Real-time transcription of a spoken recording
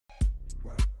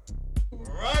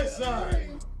Right side.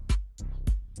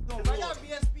 No, I got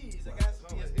BSBs. I got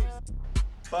some BSBs.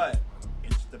 But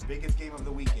it's the biggest game of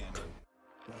the weekend.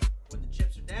 When the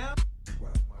chips are down,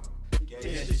 Get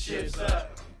the chips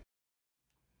up.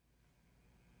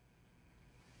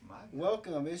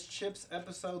 Welcome, it's Chips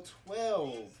episode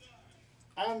 12.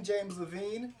 I'm James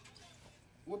Levine.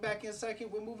 We're back in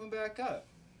second, we're moving back up.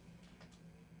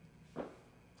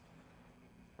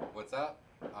 What's up?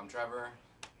 I'm Trevor.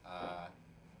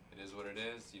 It is what it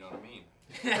is, you know what I mean?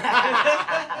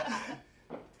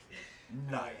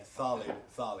 Nice. Solid.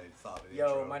 Yo,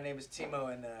 intro. my name is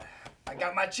Timo, and I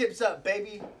got my chips up,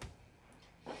 baby.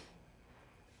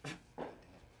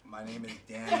 My name is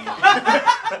Danny.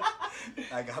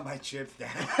 I got my chips down.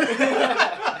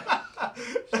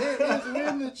 It is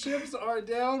when the chips are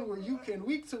down where you can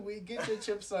week to week get your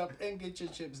chips up and get your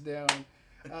chips down.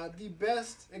 The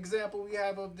best example we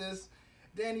have of this,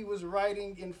 Danny was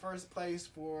riding in first place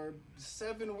for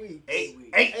 7 weeks. 8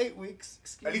 8 weeks.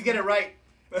 Excuse At least me. get it right.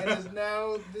 And is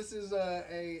now, this is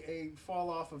a fall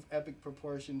off of epic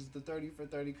proportions. The 30 for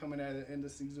 30 coming at the end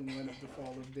of season 1 of the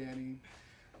fall of Danny.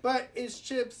 But it's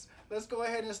Chips. Let's go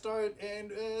ahead and start,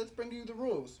 and let's bring you the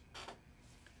rules.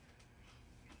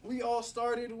 We all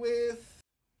started with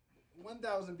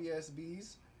 1,000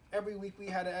 BSBs. Every week we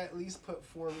had to at least put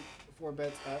four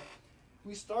bets up.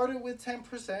 We started with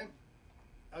 10%,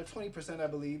 or 20% I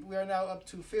believe. We are now up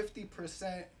to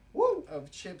 50%. Woo!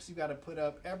 Of chips you got to put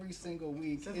up every single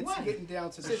week. Since it's when? getting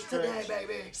down to the Since stretch. today,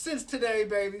 baby. Since today,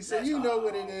 baby. So Let's you know go.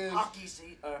 what it is. Hockey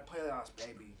playoffs,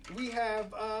 baby. We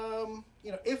have,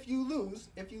 if you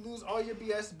lose all your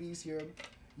BSBs here,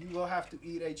 you will have to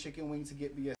eat a chicken wing to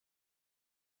get BSB.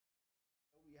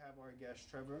 We have our guest,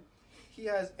 Trevor. He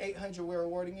has 800 we're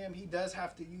awarding him. He does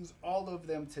have to use all of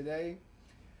them today.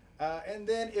 And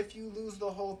then if you lose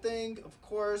the whole thing, of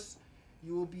course,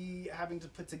 you will be having to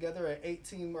put together an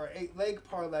 8-team or 8-leg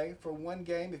parlay for one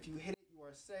game. If you hit it, you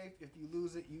are safe. If you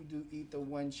lose it, you do eat the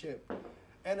one chip.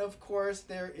 And of course,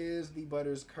 there is the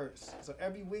Butters curse. So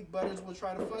every week, Butters will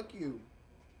try to fuck you.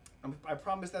 I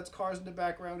promise that's cars in the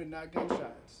background and not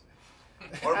gunshots.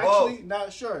 Or Actually, both.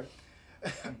 not sure.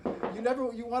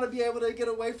 You want to be able to get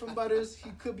away from Butters. He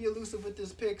could be elusive with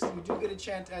his picks. You do get a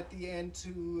chance at the end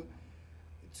to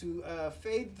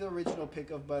fade the original pick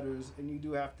of Butters, and you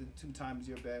do have to 2 times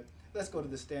your bet. Let's go to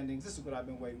the standings. This is what I've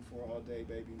been waiting for all day,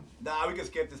 baby. Nah, we can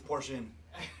skip this portion.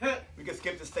 We can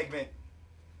skip this segment.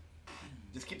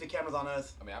 Just keep the cameras on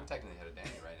us. I mean, I'm technically ahead of Danny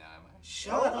right now, am I?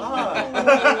 Shut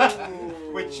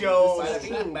up. With your... Bada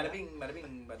bing, bada bing, bada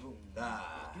bing, bada boom.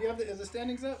 Ah. Do you have is the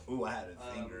standings up? Ooh, I had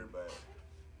a finger, but...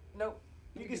 Nope.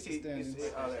 You can Get the see it. standings.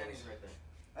 Oh, there it is. Right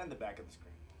there. And the back of the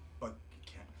screen. But you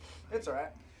can't. It's all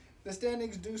right. The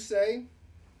standings do say,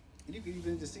 and you can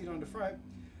even just see it on the front.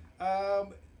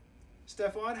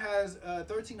 Stefan has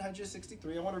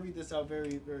 1,363. I want to read this out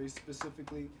very, very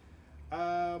specifically.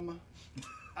 I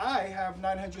have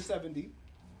 970.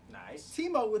 Nice.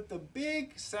 Timo with the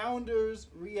big Sounders,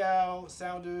 Real,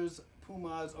 Sounders,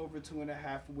 Pumas over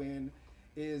 2.5 win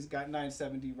is got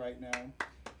 970 right now.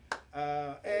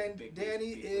 And Big,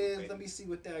 Danny big, is, big. let me see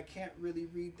what that, I can't really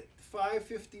read.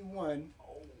 551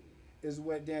 is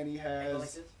what Danny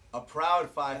has. A proud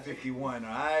 551,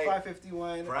 alright?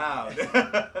 551.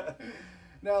 Proud.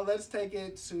 Now let's take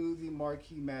it to the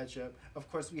marquee matchup. Of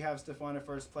course, we have Stefan in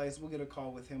first place. We'll get a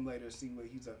call with him later, see what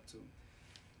he's up to.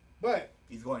 But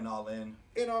He's going all in.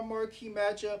 in our marquee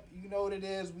matchup, you know what it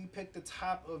is. We pick the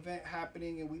top event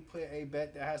happening, and we put a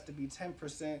bet that has to be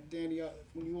 10%. Danny,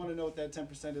 when you want to know what that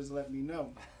 10% is, let me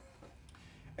know.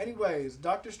 Anyways,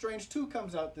 Doctor Strange 2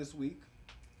 comes out this week.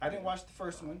 I didn't watch the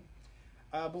first one.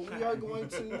 But we are going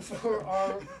to, for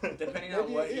our... Depending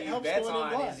on what it he helps bets going in on,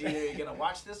 blind. he's either going to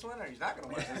watch this one or he's not going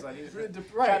to watch this one. He's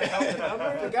Right. trying to help the number.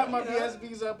 I got my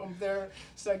BSBs up. I'm there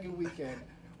second weekend.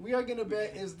 We are going to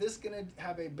bet, is this going to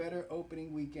have a better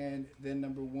opening weekend than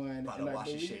number 1? About And to I watch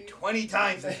this believe- shit 20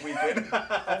 times this weekend. For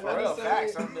wanna real, say-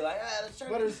 facts. I'm going to be like, let's try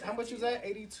Butters, this. how much was that?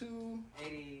 82?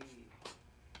 80.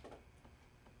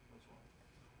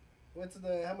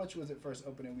 How much was it first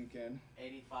opening weekend?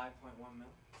 85.1 mil.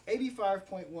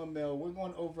 85.1 mil. We're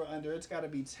going over under. It's got to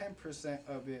be 10%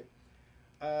 of it.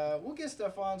 We'll get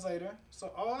Stefan's later.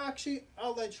 So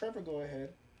I'll let Trevor go ahead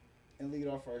and lead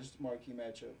off our marquee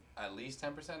matchup. At least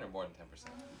 10% or more than 10%?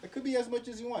 It could be as much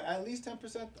as you want. At least 10%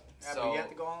 though. Yeah, So- but you have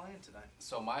to go all in tonight.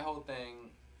 So my whole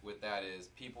thing with that is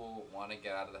people want to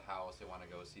get out of the house. They want to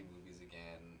go see movies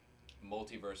again.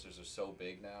 Multiverses are so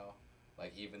big now.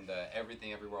 Like even the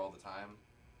Everything Everywhere All the Time.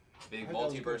 Big I heard that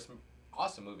was multiverse.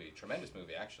 Awesome movie. Tremendous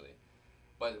movie, actually.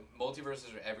 But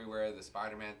multiverses are everywhere. The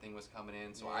Spider-Man thing was coming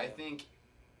in. So I think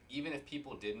even if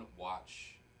people didn't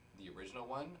watch the original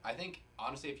one. I think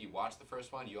honestly, if you watch the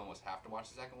first one, you almost have to watch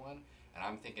the second one. And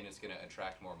I'm thinking it's gonna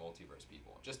attract more multiverse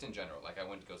people, just in general. Like I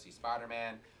went to go see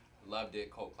Spider-Man, loved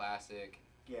it, cult classic.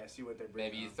 Yeah, see what they're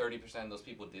bringing. Maybe 30% of those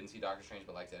people didn't see Doctor Strange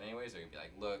but liked it anyways. They're gonna be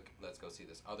like, look, let's go see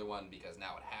this other one because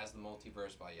now it has the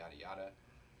multiverse, blah yada yada.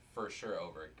 For sure,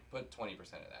 over. Put 20% of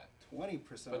that. 20%.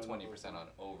 Put 20% on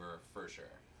over for sure.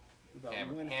 About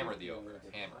Hammer 150 the on over.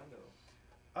 it. Hammer.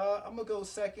 I'm gonna go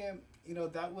second. You know,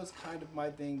 that was kind of my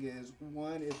thing. Is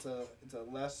one, it's a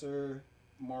lesser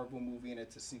Marvel movie and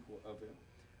it's a sequel of it.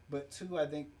 But two, I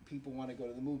think people want to go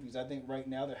to the movies. I think right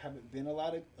now there haven't been a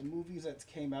lot of movies that's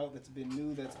came out that's been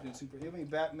new, that's been super. I mean,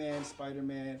 Batman,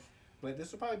 Spider-Man, but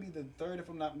this will probably be the third, if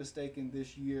I'm not mistaken,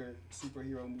 this year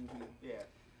superhero movie. Yeah.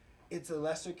 It's a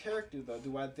lesser character though.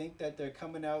 Do I think that they're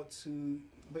coming out to?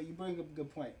 But you bring up a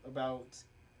good point about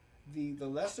the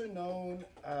lesser known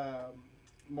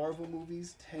Marvel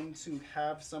movies tend to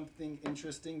have something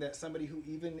interesting that somebody who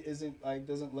even isn't like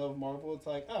doesn't love Marvel, it's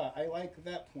like, I like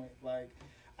that point. Like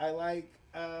I like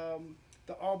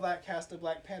the all black cast of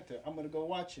Black Panther. I'm gonna go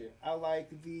watch it. I like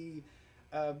the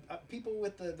people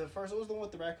with the first. What was the one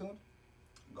with the raccoon?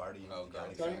 Guardians. Oh,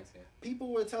 Guardians. Guardians.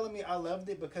 People were telling me I loved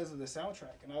it because of the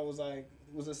soundtrack, and I was like,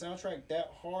 was the soundtrack that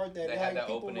hard that They had like,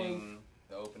 the people opening.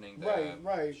 The opening.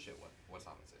 Right. Shit. What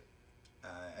song is it?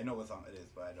 I know what song it is,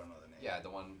 but I don't know the name. Yeah, the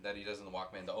one that he does in the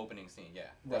Walkman. The opening scene. Yeah,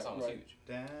 that song was huge.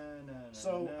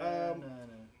 So,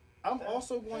 I'm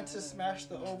also going to smash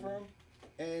the over,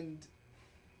 and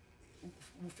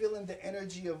feeling the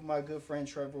energy of my good friend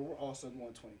Trevor, we're also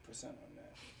going 20% on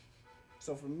that.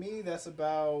 So for me, that's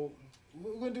about,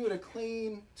 we're going to do it a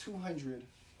clean 200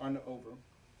 on the over.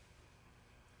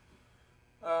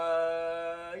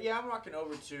 Yeah, I'm rocking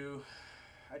over too.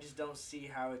 I just don't see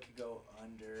how it could go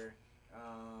under.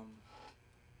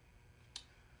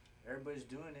 Everybody's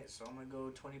doing it, so I'm gonna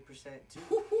go 20% too.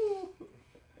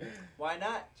 Why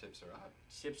not? Chips are up.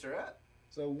 Chips are up.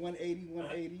 So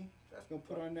 180. That's going to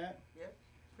put on that. Yeah,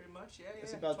 pretty much. Yeah,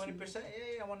 That's yeah. about 20%.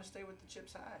 Yeah. I want to stay with the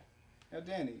chips high. Now,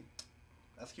 Danny.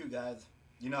 That's cute, guys.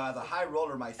 You know, as a high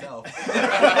roller myself.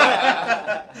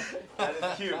 That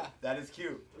is cute. That is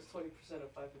cute. What's 20%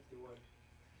 of 551?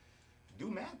 Do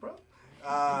math, bro.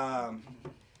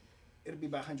 It'll be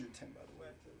about 110, by the way.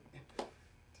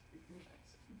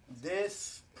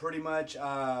 This pretty much,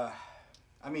 I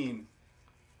mean,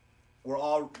 we're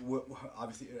all,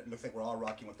 obviously, it looks like we're all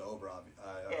rocking with the over.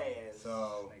 Yeah.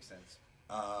 So, Makes sense.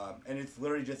 and it's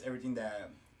literally just everything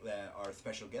that our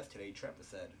special guest today, Trevor,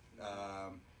 said.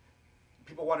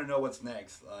 People want to know what's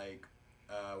next, like,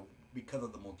 because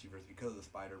of the multiverse, because of the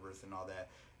Spider-Verse and all that.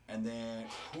 And then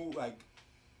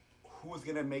who's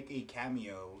going to make a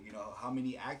cameo? You know, how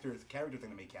many characters are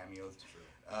going to make cameos?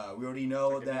 We already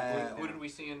know that. Who did we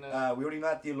see in? We already know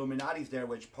that the Illuminati's there,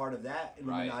 which part of that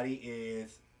Illuminati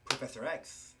is Professor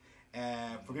X.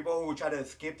 And for people who try to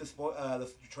skip the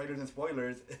trailers and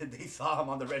spoilers, they saw him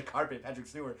on the red carpet,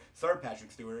 Sir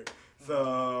Patrick Stewart.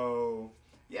 So,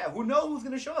 yeah, who knows who's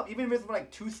going to show up? Even if it's for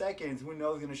like 2 seconds, who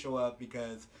knows who's going to show up?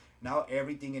 Because now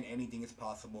everything and anything is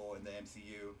possible in the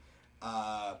MCU.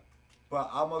 But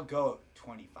I'm going to go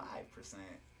 25%,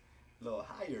 a little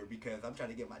higher, because I'm trying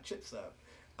to get my chips up.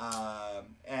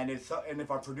 And if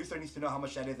our producer needs to know how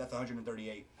much that is, that's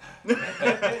 138.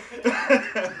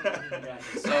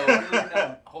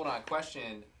 So hold on,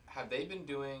 question: have they been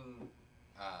doing?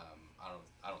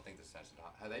 I don't think this is sensitive.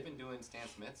 Have they been doing Stan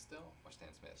Smith still, or Stan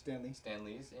Smith? Stan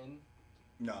Lee's in.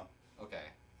 No.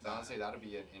 Okay. So honestly, that would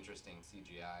be an interesting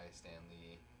CGI Stan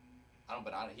Lee.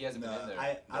 But he hasn't been in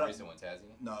the recent ones, has he?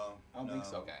 No. I don't think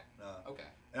so. Okay. No. Okay.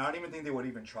 And I don't even think they would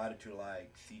even try to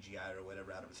like CGI or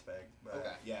whatever out of respect. But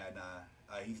Okay. yeah,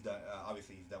 nah. He's done.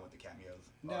 Obviously, he's done with the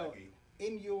cameos. No.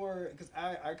 In your, because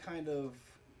I kind of,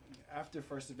 after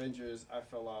First Avengers, I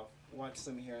fell off. Watched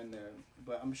some here and there,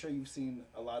 but I'm sure you've seen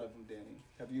a lot of them, Danny.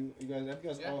 Have you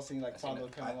guys Yeah. all seen like I've seen Follow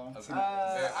it. come along? I've Seen seen it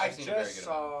it. I I've seen a very just good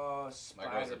saw My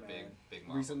Spider-Man. girl's a big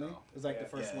Marvel recently? girl. It was like Yeah. the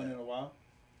first Yeah. one in a while.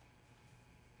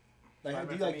 Like,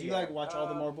 Spider-Man do for you me, like yeah. watch all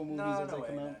the Marvel movies no, as they way,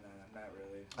 come no, out? not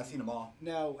really. I've seen them all.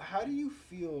 Now, how do you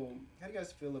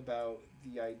guys feel about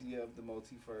the idea of the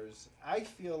multiverse? I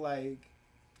feel like,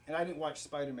 and I didn't watch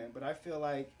Spider-Man, but I feel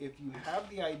like if you have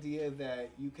the idea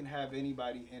that you can have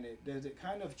anybody in it, does it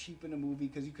kind of cheapen a movie?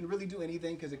 Because you can really do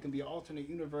anything because it can be an alternate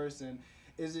universe, and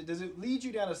does it lead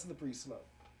you down a slippery slope?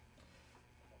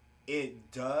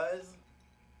 It does,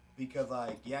 because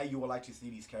like, yeah, you would like to see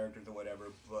these characters or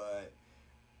whatever, but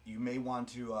you may want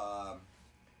to,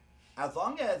 as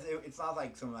long as it's not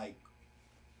like some like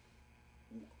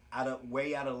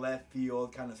way out of left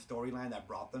field kind of storyline that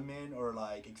brought them in, or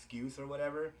like excuse or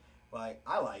whatever. Like,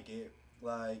 I like it.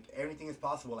 like everything is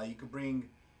possible. Like you could bring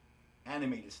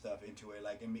animated stuff into it,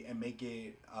 like and make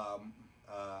it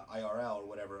IRL or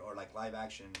whatever, or like live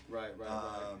action. Right.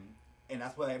 And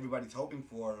that's what everybody's hoping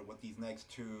for with these next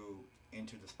two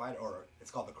Into the Spider, or it's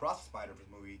called the Cross the Spider-Verse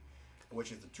movie,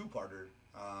 which is the two-parter.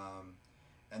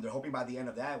 And they're hoping by the end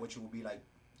of that, which will be like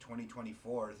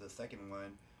 2024 is the second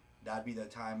one, that'd be the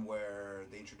time where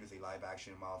they introduce a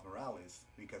live-action Miles Morales,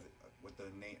 because with the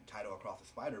title Across the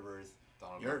Spider-Verse,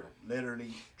 you're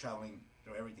literally traveling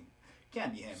through everything.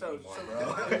 Can't be him anymore,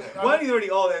 bro. One, he's already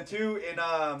old, and two, in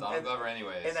Donald Glover,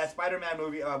 anyways. In that Spider-Man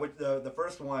movie, with the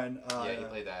first one. Yeah, he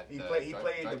played that. He played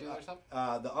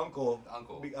the uncle. The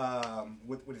uncle.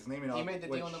 With his name in. He made the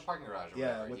deal in the parking garage.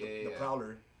 Yeah, with the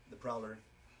Prowler. The Prowler.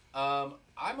 I'm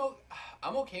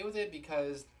okay with it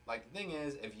because, like, the thing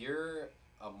is, if you're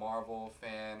a Marvel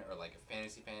fan or like a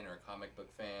fantasy fan or a comic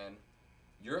book fan,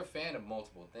 you're a fan of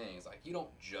multiple things. Like, you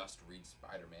don't just read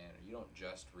Spider-Man or you don't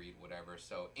just read whatever.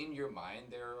 So in your mind,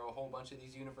 there are a whole bunch of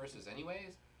these universes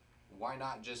anyways. Why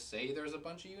not just say there's a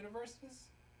bunch of universes?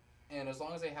 And as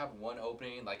long as they have one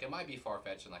opening, like, it might be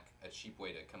far-fetched and like a cheap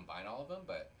way to combine all of them,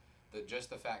 but just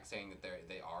the fact saying that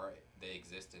they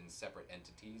exist in separate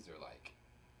entities, or like,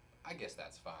 I guess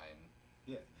that's fine.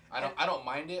 Yeah. I don't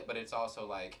mind it, but it's also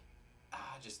like,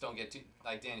 just don't get too,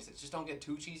 like Danny said, just don't get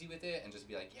too cheesy with it and just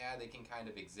be like, yeah, they can kind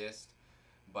of exist,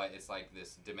 but it's like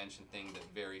this dimension thing that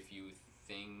very few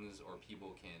things or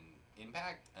people can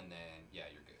impact, and then, yeah,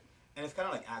 you're good. And it's kind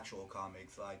of like actual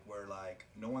comics, like, where, like,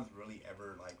 no one's really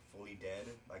ever, like, fully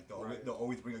dead. Like, they'll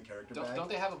always bring a character back. Don't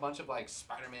they have a bunch of, like,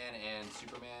 Spider-Man and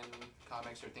Superman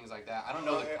comics or things like that? I don't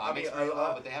know the comics very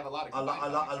well, but they have a lot of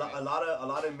a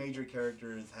lot of major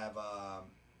characters have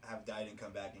died and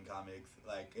come back in comics,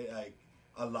 like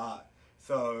a lot.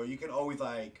 So you can always,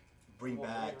 like, bring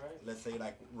back, let's say,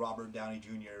 like, Robert Downey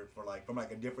Jr. from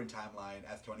a different timeline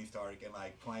as Tony Stark, and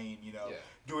like playing,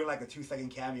 doing like a 2-second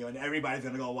cameo, and everybody's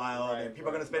gonna go wild, and people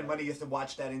are gonna spend money just to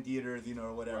watch that in theaters,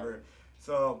 or whatever. Right.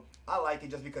 So I like it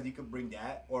just because you could bring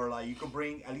that, or like you could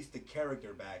bring at least the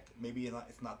character back. Maybe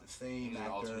it's not the same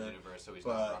actor, alternate universe, so he's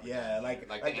but not yeah, like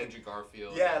the Andrew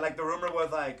Garfield. Yeah, like the rumor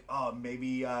was like, oh,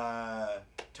 maybe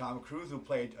Tom Cruise, who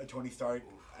played Tony Stark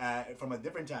from a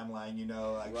different timeline,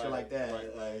 shit like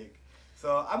that, like.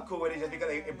 So I'm cool with it just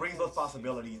because it brings those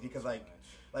possibilities. Because like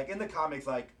in the comics,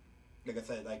 like I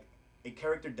said, like a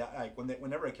character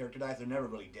whenever a character dies, they're never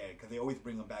really dead because they always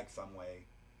bring them back some way.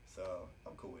 So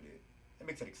I'm cool with it. It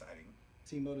makes it exciting.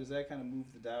 Timo, does that kind of move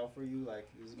the dial for you? Like,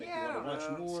 does it make you want to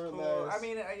watch more? It's cool. I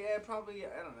mean, yeah, probably.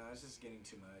 I don't know. It's just getting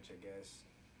too much, I guess.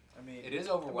 I mean, it is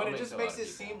overwhelming. But it just makes it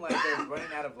seem like they're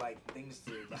running out of like things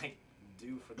to like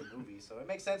do for the movie. So it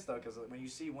makes sense though, because when you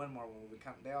see one more movie,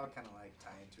 they all kind of like tie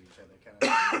into each other,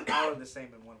 kind of all are the same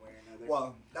in one way or another.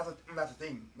 Well, that's the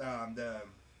thing. The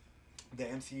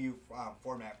MCU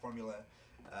formula.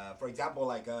 For example,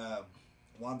 like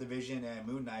WandaVision and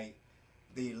Moon Knight,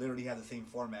 they literally have the same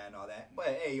format and all that.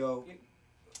 But hey,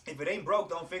 if it ain't broke,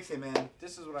 don't fix it, man.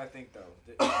 This is what I think though.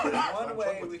 There's one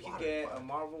way we can get a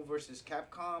Marvel versus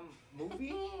Capcom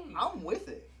movie. I'm with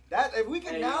it. That if we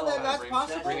can that's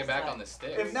possible. Bring it back on the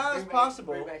stick. If now it's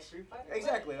possible,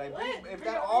 exactly. Like if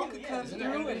that all could come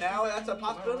through, and now that's a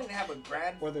possibility to have a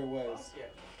grand. Or there was.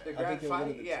 The grand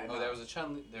fight. Yeah. Oh, there's a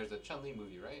Chun-Li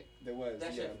movie, right? There was.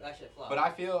 That shit flopped. But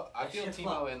I feel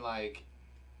Timo in like.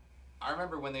 I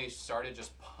remember when they started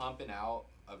just pumping out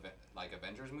like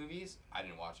Avengers movies. I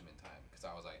didn't watch them in time because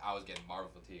I was getting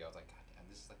Marvel fatigue. I was like, God damn,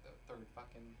 this is like the third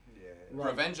fucking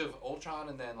Revenge of Ultron,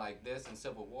 and then like this and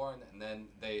Civil War, and then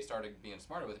they started being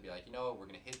smarter with it. Be like, we're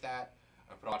gonna hit that.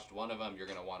 I've watched one of them. You're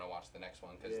gonna want to watch the next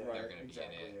one because they're gonna be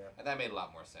in it, and that made a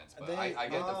lot more sense. But I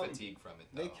get the fatigue from it.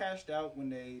 Though. They cashed out when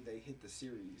they hit the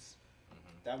series.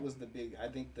 Mm-hmm. That was the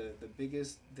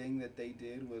biggest thing that they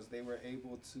did was they were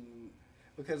able to.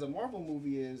 Because a Marvel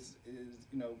movie is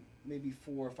maybe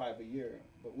 4 or 5 a year,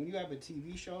 but when you have a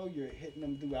TV show, you're hitting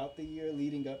them throughout the year,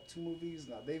 leading up to movies.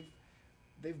 Now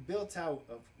they've built out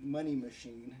a money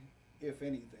machine, if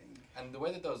anything. And the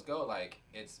way that those go, like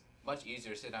it's much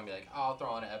easier to sit down and be like, I'll throw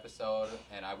on an episode,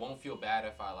 and I won't feel bad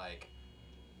if I like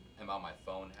am on my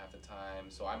phone half the time.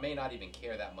 So I may not even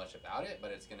care that much about it,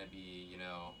 but it's gonna be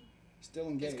still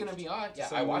engaged. It's gonna be on. Yeah,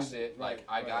 I watched it. Like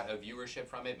I got a viewership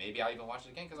from it. Maybe I even watched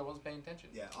it again because I wasn't paying attention.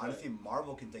 Yeah, honestly,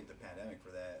 Marvel can thank the pandemic for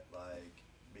that. Like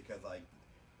because like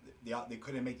they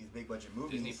couldn't make these big budget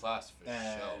movies. Disney Plus for sure.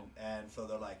 And so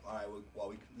they're like, all right, well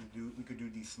we could do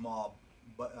these small,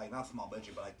 but like not small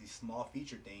budget, but like these small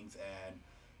feature things and.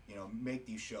 Make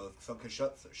these shows. So because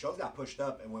shows got pushed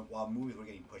up, and while movies were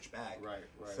getting pushed back. Right.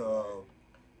 So,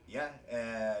 yeah,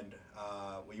 and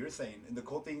what you were saying, and the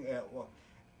cool thing,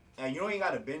 and you don't even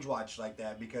gotta binge watch like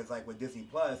that because like with Disney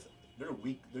Plus, they're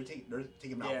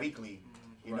taking them out weekly.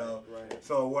 You know, right.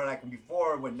 So where like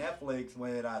before when Netflix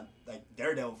when like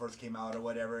Daredevil first came out or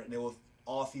whatever, and it was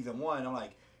all season 1, I'm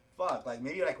like, fuck, like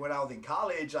maybe like when I was in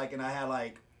college, like and I had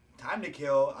like time to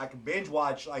kill, I could binge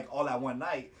watch like all that one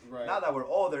night. Right. Now that we're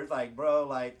older, it's like, bro,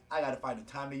 like I gotta find the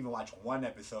time to even watch one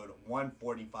episode, one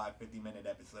 45, 50-minute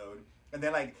episode, and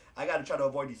then like I gotta try to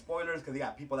avoid these spoilers because you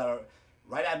got people that are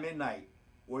right at midnight.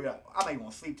 Where you're like, I'm not even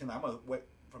gonna sleep tonight. I'm gonna wait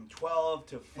from 12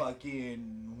 to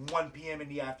fucking 1 p.m. in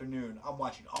the afternoon. I'm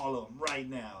watching all of them right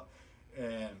now.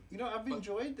 And you know, I've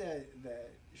enjoyed that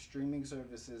streaming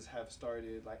services have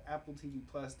started. Like Apple TV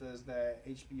Plus does that,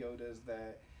 HBO does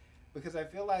that, because I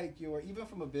feel like even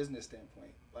from a business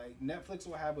standpoint, like Netflix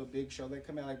will have a big show that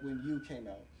come out. Like when You came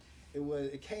out,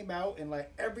 it came out and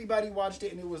like everybody watched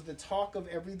it and it was the talk of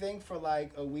everything for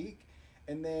like a week,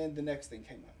 and then the next thing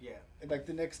came out. Yeah. Like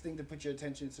the next thing to put your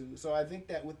attention to. So I think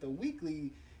that with the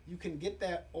weekly, you can get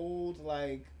that old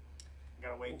like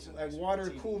gotta wait till like water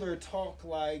TV. cooler talk.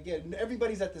 Like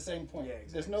everybody's at the same point. Yeah,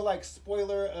 exactly. There's no like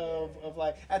spoiler of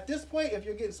like at this point if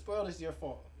you're getting spoiled it's your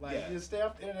fault. Like just stay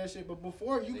off the internet shit. But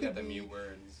before you could the be mute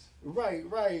words. right.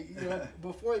 You know,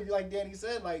 before like Danny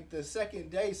said, like the second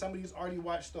day somebody's already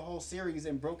watched the whole series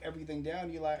and broke everything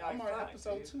down. You're like, I'm on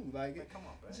episode 2. Like come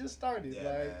on, bro. it just started. yeah,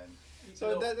 like. man.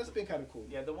 So that's been kind of cool.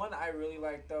 Yeah, the one I really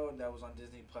liked though that was on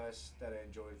Disney Plus that I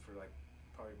enjoyed for like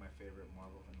probably my favorite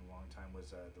Marvel in a long time was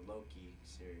the Loki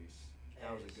series.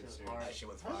 That was a good series. That shit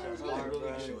was That fire. was good.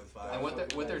 That shit was fire. And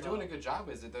what they're doing a good job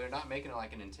is that they're not making it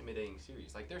like an intimidating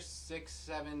series. Like there's 6,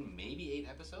 7, maybe 8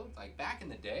 episodes. Like back in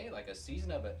the day, like a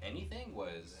season of anything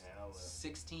was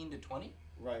 16 to 20.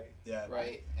 Right. Yeah.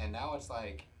 Right. And now it's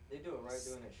like They do it right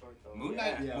doing it short though. Moon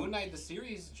Knight. Yeah. Moon Knight, the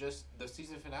series, just the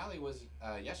season finale was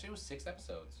yesterday was 6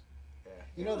 episodes. Yeah.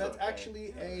 You know, It was that's okay.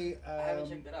 actually a I haven't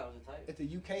checked it out. Was it tight? it's a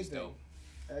UK It's thing. dope.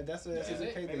 That's a Yeah. UK Is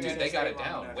it? thing. Maybe Dude, I they didn't got stay it long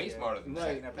down enough, way yeah. smarter than the Right,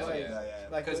 second episode. right. Yeah.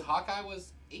 Like Because Hawkeye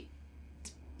was 8,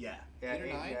 Yeah. Yeah, 8 or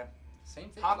 9. yeah. Same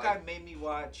thing. Hawkeye Like, made me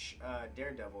watch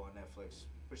Daredevil on Netflix,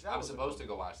 which that I was was supposed to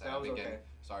go watch that. That I'm was thinking, okay.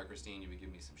 sorry, Christine, you would give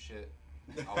me some shit.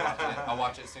 I'll watch it. I'll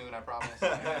watch it soon. I promise.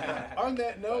 On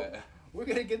that note, But- we're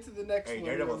gonna get to the next Hey, one.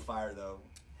 Daredevil's fire though.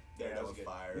 Yeah, that was Daredevil's good.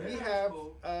 fire. We Yeah. have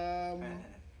Cool.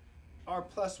 our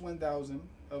plus 1000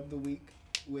 of the week,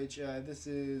 which this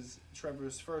is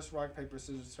Trevor's first rock paper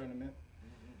scissors tournament.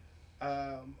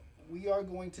 We are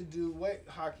going to do what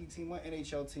hockey team, what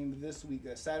NHL team this week?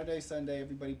 Saturday, Sunday,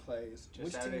 everybody plays. Just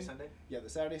Which Saturday, team? Sunday. Yeah, the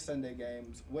Saturday, Sunday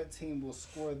games. What team will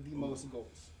score the most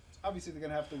goals? Obviously, they're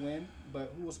gonna have to win,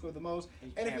 but who will score the most?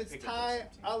 You And if can't it's pick tie,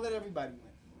 against some team. I'll let everybody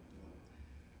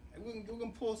win. We're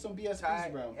gonna pull some BSBs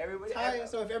Tie, around. everybody- Tie.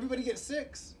 So if everybody gets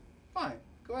 6, fine,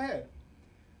 go ahead.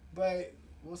 But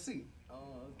we'll see. Oh,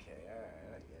 okay, all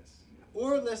right, I guess.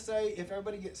 Or let's say if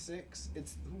everybody gets 6,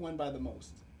 it's who won by the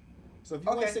most. So if you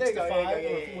won Okay, 6 there you to go. 5, Yeah,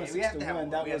 or if you won we 6 have to to have 1,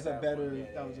 one. that We was have a to have better. one. Yeah,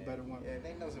 That was a yeah, better one. Yeah,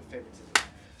 they know some favoritism.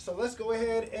 So let's go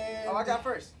ahead and. Oh, I got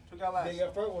first. Who got last? They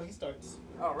got first. Well, he starts.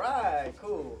 All right,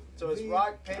 cool. So it's The-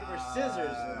 rock, paper,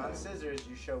 scissors, and on scissors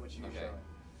you show what you're Okay. showing.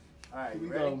 All right, Here you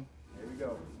we ready? go. Here we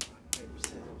go. Paper,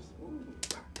 scissors. Ooh,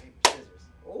 rock, paper, scissors.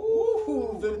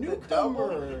 Ooh, the double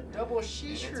newcomer. It's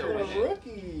sheesher. a The win.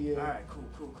 rookie. All right, cool.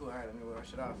 All right, let me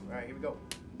wash it off. All right, here we go.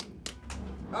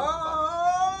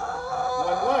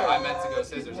 Oh! One. I meant to go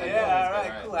scissors. I Yeah, know all it's right,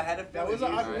 good, all cool. right. I had a That feeling. was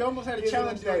you- we almost had a He's gonna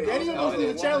challenge do there. it. Danny I was almost did gonna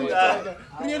a do challenge. it.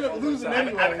 But he ended up losing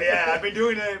anyway. Yeah, I've been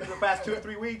doing it for the past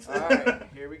 2-3 weeks. All right,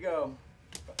 here we go.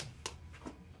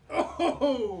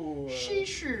 Oh.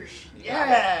 Sheesh.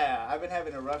 Yeah, I've been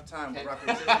having a rough time with rock,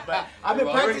 paper, scissors, but I've been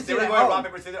Well, practicing They were at going rock, home.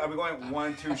 paper, scissors. Are we going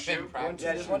 1, 2, shoot? Yeah,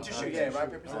 just 1, 2, shoot. Yeah,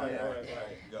 rock, paper, All scissors. right, Yeah. all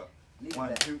right. Go. Need 1,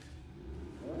 that. 2.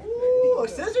 Ooh,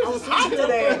 scissors I was is hot switching up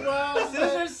today. for a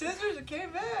while. Scissors, it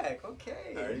came back.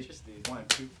 Okay, Alright. interesting. 1,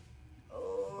 2.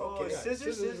 Oh, Okay.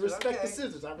 scissors. Respect okay. the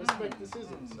scissors. I respect the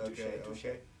scissors. Okay.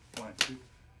 1, 2.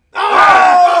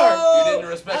 Oh! You didn't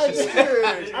respect I the didn't,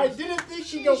 scissors. I didn't think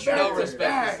she'd go back. No to respect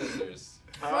back. the scissors.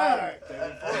 All right.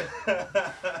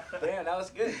 Damn, that was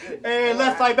good. Hey,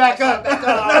 left side back up. Left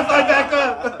side back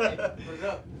up. What's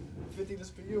up? 50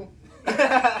 just for you.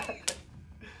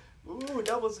 Ooh,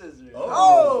 double scissors.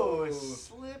 Oh. Oh,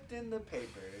 slipped in the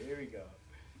paper. Here we go.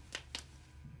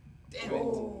 Damn it.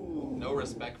 Ooh. No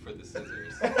respect for the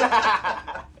scissors.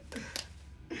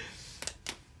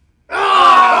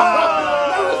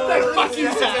 No respect. Fuck you,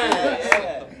 scissors.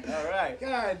 Yeah. All right.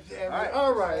 God damn it. All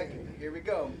All right. right. Here we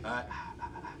go.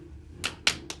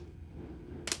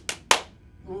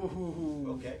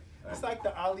 Ooh. Okay. It's like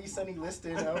the Ali Sunny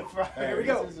Liston of Friday. Here we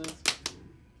go. Scissors.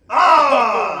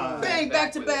 Ah! Bang,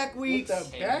 Back back-to-back With weeks. the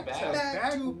Came back-to-back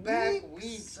Back-to-back weeks.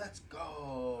 weeks. Let's go.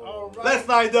 All right. Left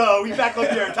side though, we back up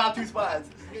here, top 2 spots.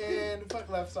 And fuck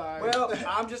left side. Well,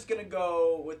 I'm just gonna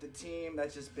go with the team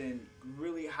that's just been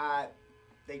really hot.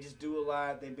 They just do a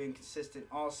lot. They've been consistent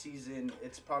all season.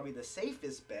 It's probably the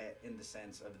safest bet in the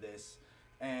sense of this.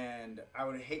 And I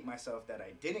would hate myself that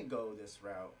I didn't go this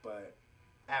route, but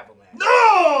Avalanche.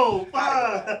 No!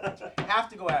 Have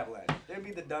to go Avalanche. It'd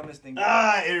be the dumbest thing to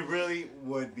do. It really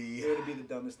would be. It would be the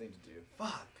dumbest thing to do.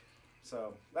 Fuck.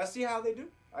 So let's see how they do.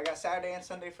 I got Saturday and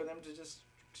Sunday for them to just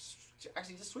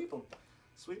sweep them.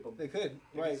 Sweep them. They could.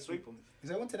 They Right. can sweep them. Is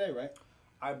that one today, right?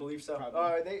 I believe so.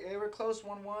 Probably. They were close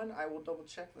 1-1. I will double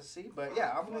check. Let's see. But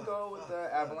yeah, I'm gonna go with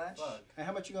the Avalanche. Fuck. And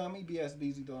how many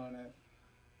BSBs you doing on that?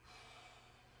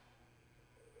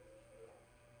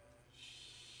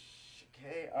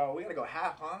 Okay. Oh, we gotta go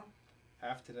half, huh?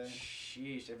 Half today.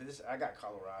 Sheesh. If this, I got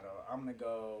Colorado. I'm gonna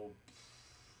go.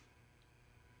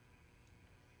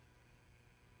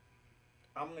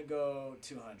 I'm gonna go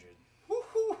 200.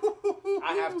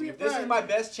 I have to. If this is my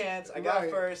best chance, I got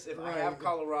first. If I have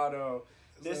Colorado,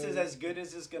 this is as good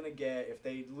as it's gonna get. If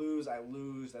they lose, I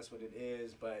lose. That's what it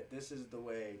is. But this is the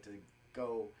way to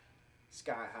go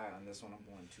sky high on this one. I'm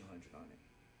going 200 on it.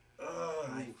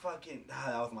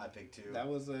 That was my pick too. That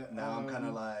was a. Now I'm kind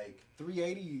of like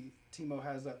 380. Timo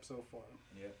has up so far.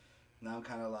 Yeah. Now I'm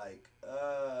kind of like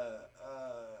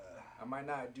I might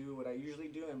not do what I usually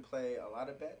do and play a lot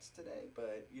of bets today,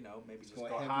 but maybe just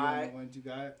Going go heavy high. on the ones you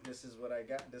got. This is what I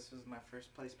got. This was my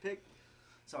first place pick.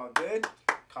 It's all good.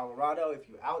 Colorado, if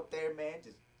you out there, man,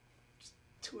 just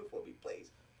do it for me,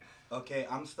 please. Okay,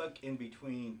 I'm stuck in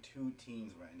between 2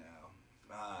 teams right now.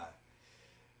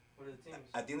 What are the teams?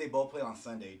 I think they both play on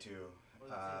Sunday too.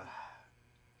 What are the teams?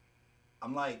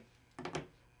 I'm like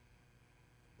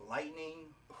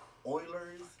Lightning,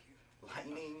 Oilers,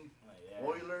 Lightning,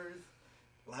 Oilers,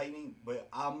 Lightning. But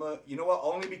you know what?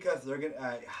 Only because they're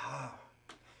gonna.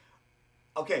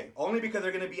 Okay, only because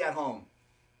they're gonna be at home.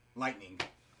 Lightning.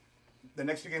 The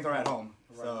next 2 games are at home.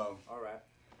 Right. So. All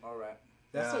right.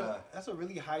 That's a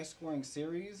really high scoring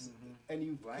series, and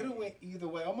you Right. could have went either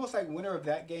way. Almost like winner of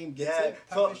that game gets Yeah, it.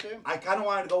 Type so of shit. I kind of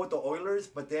wanted to go with the Oilers,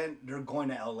 but then they're going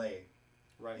to LA.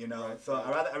 Right. You know, right, so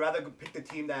right. I'd rather pick the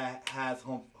team that has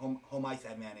home ice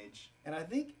advantage. And I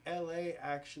think LA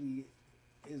actually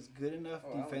is good enough Oh,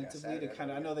 I only got defensively to Saturday.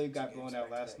 kind of. I know they got 2 blown games out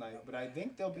back last to back. night, but I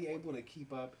think they'll be able to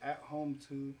keep up at home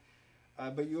too.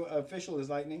 But your official is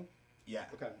Lightning. Yeah.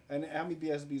 Okay. And how many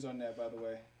BSBs on that, by the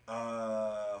way?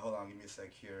 Hold on, give me a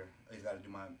sec here. I just got to do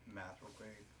my math real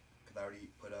quick because I already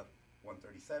put up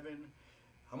 137.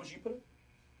 How much you put up?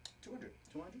 200.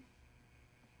 200.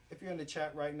 If you're in the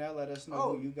chat right now, let us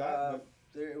know who you got.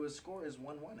 But It was score is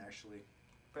 1-1 actually.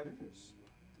 Predators.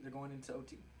 They're going into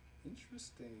OT.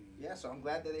 interesting. Yeah, so I'm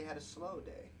glad that they had a slow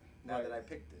day. Now Right. that I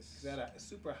picked this, Is that a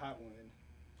super hot one?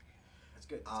 that's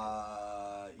good.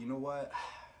 You know what?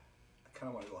 I kind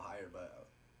of want to go higher, but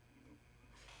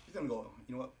he's gonna go.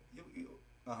 You know what?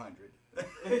 100.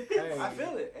 Hey. I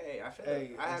feel it. Hey, I feel Hey,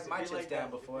 it. I have my Be chips like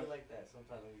down that. before. Be like that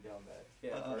sometimes when you're down bad.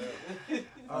 Yeah. For real.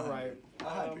 All right.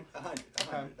 100. 100.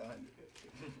 100.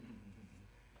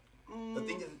 100. The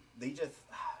thing is, they just,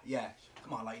 yeah.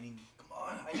 Come on, Lightning. Come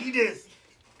on. I need this.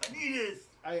 I need this.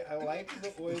 I like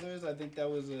the Oilers. I think that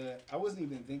was I wasn't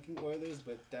even thinking Oilers,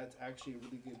 but that's actually a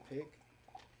really good pick.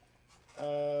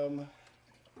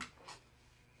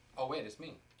 Oh wait, it's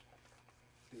me.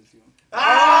 There's you.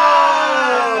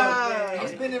 Ah!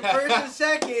 He's been in first and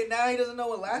second. Now he doesn't know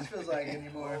what last feels like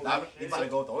anymore. He's about to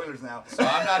go with the Oilers now. So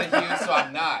I'm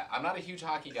not a huge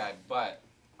hockey guy, but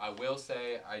I will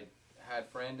say I had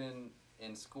friend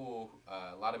in school,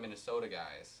 a lot of Minnesota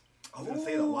guys. I was gonna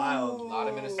say the Wild. A lot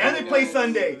of Minnesota And they play guys.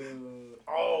 Sunday.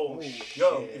 Oh, Yo, shit.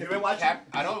 Yo, if you've been watching,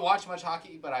 I don't watch much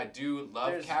hockey, but I do love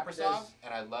There's- Kaprizov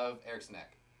and I love Eric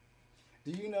Sneck.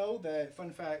 Do you know that,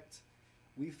 fun fact,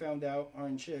 we found out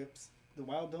on Chips, the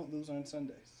Wild don't lose on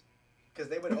Sundays. Because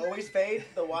they would always fade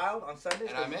the Wild on Sundays.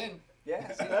 And I'm in.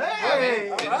 Yeah. See? Hey!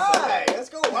 All Minnesota. right, let's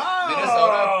go Wild.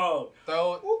 Minnesota.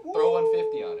 Throw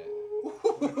 150 on it.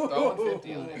 Throw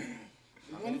 150 on it.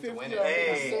 I'm in to win it.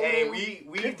 hey, we've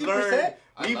 50%? learned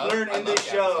I love in this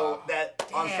show Kaprizov. that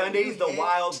on Damn, Sundays the you hit.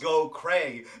 Wilds go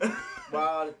cray.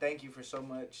 Wild, thank you for so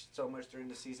much during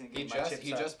the season. He Getting my chips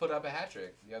he up. just put up a hat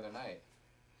trick the other night.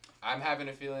 I'm having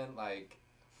a feeling like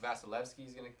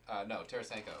Vasilevsky's gonna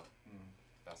Tarasenko.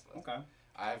 Vasilevsky. Okay.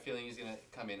 I have a feeling he's gonna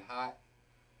come in hot,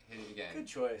 hit it again. Good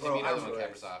choice. Bro, Maybe another I- one,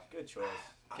 Kaprizov. Good choice.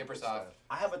 Kaprizov.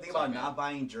 I have a thing Sorry, about man. not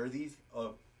buying jerseys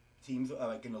of teams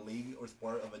like in the league or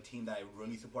sport of a team that I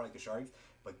really support, like the Sharks.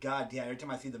 But god damn, every time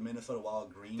I see the Minnesota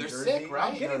Wild green They're jersey, sick,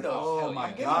 right? I'm getting those. Oh my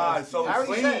Hell yeah. god, so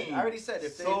clean. I already said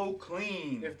if so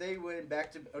clean. if they win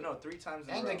back to 3 times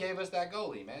in a And row. they gave us that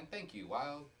goalie, man. Thank you,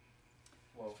 Wild.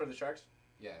 Well, for the Sharks,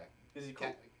 Yeah. is he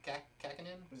cool? Kakinen?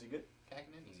 Is he good?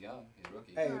 Kakinen? He's young. He's a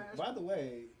rookie. Hey, by the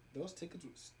way, those tickets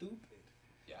were stupid.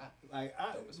 Yeah. Like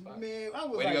Dope as fuck. man, I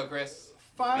was Way like to go, Chris.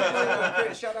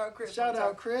 Shout out Chris. Shout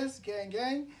out Chris,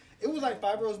 gang. It was like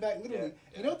 5 rows back, literally.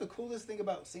 Yeah. You know what the coolest thing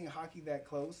about seeing hockey that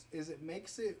close is it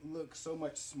makes it look so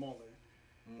much smaller.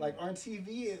 Like on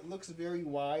TV, it looks very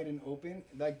wide and open.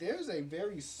 Like there's a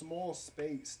very small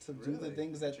space to do the Really?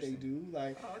 things that they do.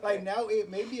 Like, Oh, okay. like now it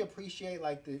made me appreciate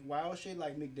like the wild shit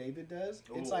like McDavid does.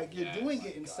 It's Ooh, like you're yes. doing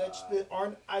it in such the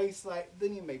on ice. Like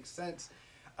didn't even make sense.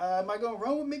 Am I gonna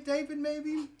run with McDavid?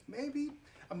 Maybe.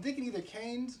 I'm thinking either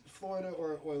Canes, Florida,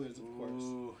 or Oilers, of course.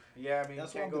 Ooh, yeah, I mean,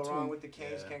 That's can't what I'm go wrong between. with the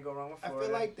Canes. Yeah. Can't go wrong with I Florida.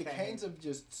 feel like the Can't Canes have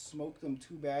just smoked them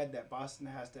too bad that Boston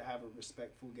has to have a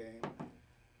respectful game.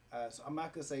 So I'm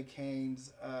not gonna say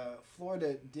Canes.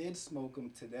 Florida did smoke them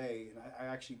today, and I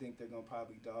actually think they're gonna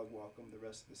probably dog walk them the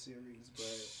rest of the series.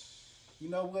 But you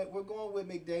know what? We're going with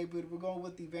McDavid. We're going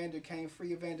with Evander Kane.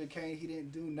 Free Evander Kane. He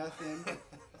didn't do nothing.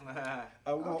 We're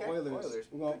going Okay, Oilers.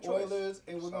 We're going Good choice. Oilers,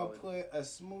 and we're Solid. gonna put a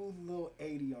smooth little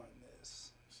 80 on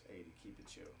this. It's 80. Keep it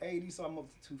chill. 80, so I'm up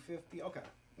to 250. Okay,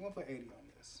 we're gonna put 80 on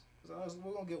this. So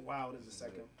we're gonna get wild in a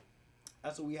second.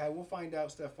 That's what we have. We'll find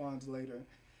out Stefan's later.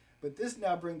 But this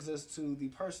now brings us to the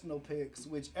personal picks,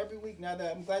 which every week now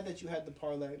that I'm glad that you had the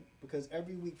parlay, because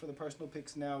every week for the personal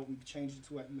picks now we've changed it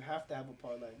to you have to have a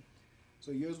parlay.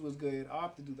 So yours was good. I'll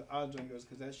have to do the odds on yours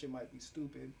because that shit might be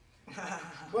stupid.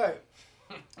 But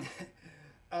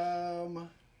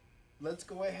let's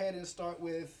go ahead and start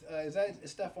with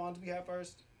is Stefan's we have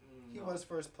first? He No. was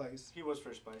first place. He was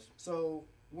first place. So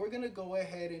we're gonna go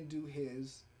ahead and do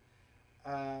his.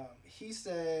 He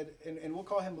said, and we'll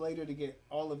call him later to get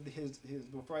all of his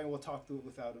before we'll talk through it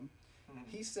without him. Mhm.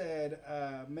 He said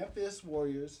Memphis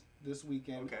Warriors this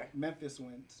weekend. Okay. Memphis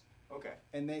wins. Okay.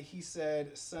 And then he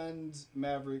said Suns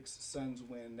Mavericks Suns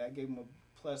win. That gave him a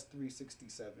plus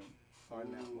 367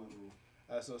 on that one.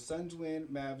 So Suns win,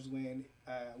 Mavs win.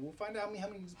 We'll find out how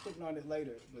many he's putting on it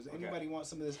later. Does anybody want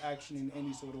some of this action in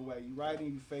any sort of way? You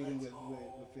riding, you fading with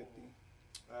 50.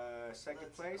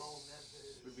 Second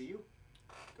place would be you.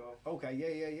 Go. Okay,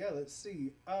 yeah. Let's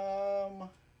see. I'm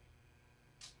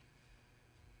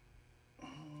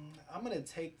gonna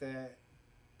take that,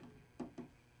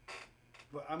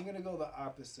 but I'm gonna go the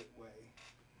opposite way.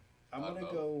 I'm gonna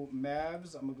go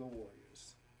Mavs. I'm gonna go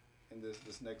Warriors in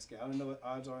this next game. I don't know what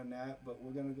odds are on that, but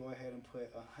we're gonna go ahead and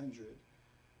put 100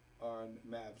 on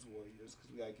Mavs Warriors because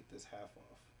we gotta get this half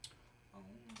off.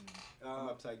 I'm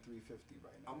up to like 350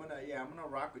 right now. I'm gonna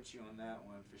rock with you on that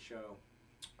one for sure.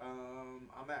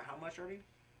 I'm at how much already?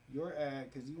 You're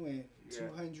at, because you went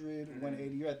 200,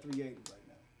 180. You're at 380 right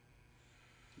now.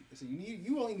 So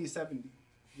you only need 70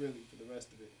 really for the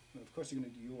rest of it. And of course you're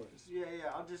gonna do yours. Yeah.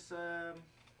 I'll just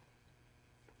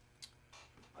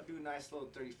I'll do a nice little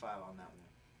 35 on that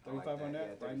one. 35 on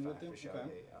that? Yeah, Riding 35 with them? for sure.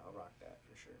 Okay. Yeah, I'll rock that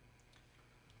for sure.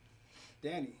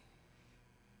 Danny.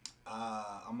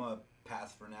 I'm gonna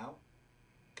pass for now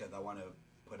because I want to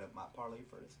put up my parlay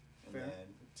first, and Fair. then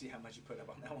See how much you put up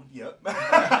on that one. yep.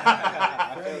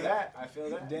 I feel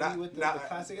that. Danny with the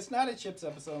classic. It's not a Chips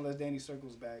episode unless Danny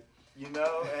circles back. You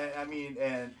know, and I mean,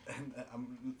 and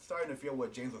I'm starting to feel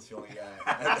what James was feeling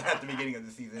at the beginning of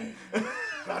the season.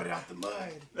 Got it out the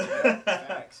mud.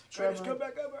 Facts. Trevor, Come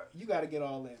back over. you got to get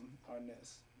all in on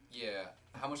this. Yeah.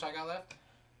 How much I got left?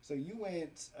 So you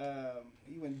went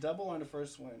double on the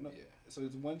first one. No, Yeah. So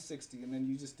it's 160, and then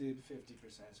you just did. 50%,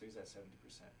 so he's at 70%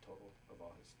 total of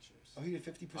all his chips. Oh, he did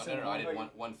 50%. Oh, no, I did Oh,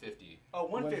 150. Oh,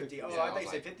 150. Oh, Yeah, I I thought was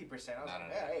you like- said 50%. I was No, like, no,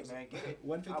 yeah, no. hey, man, get it.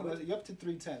 150. You're up to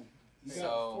 310. You got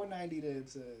So- 490 to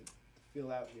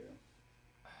fill out here.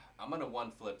 I'm going to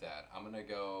one flip that. I'm going to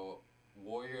go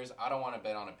Warriors. I don't want to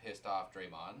bet on a pissed off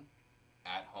Draymond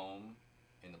at home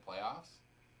in the playoffs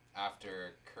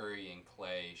after Curry and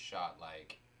Clay shot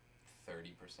like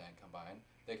 30% combined.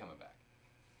 They're coming back.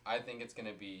 I think it's going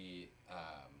to be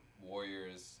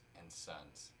Warriors and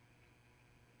Suns.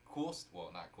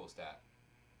 Not cool stat.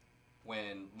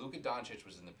 When Luka Doncic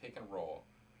was in the pick and roll,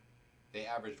 they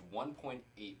averaged 1.8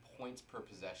 points per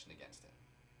possession against him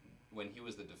when he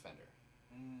was the defender.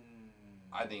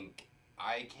 I think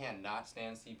I cannot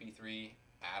stand CP3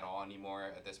 at all anymore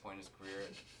at this point in his career.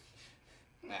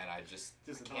 And I just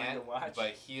annoying can't. to watch.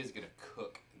 But he is going to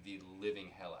cook the living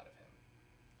hell out of him.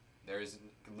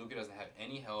 Luka doesn't have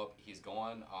any help. He's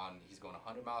going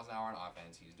 100 miles an hour on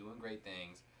offense. He's doing great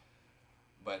things.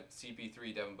 But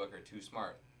CP3, Devin Booker, too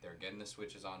smart. They're getting the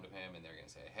switches onto him, and they're going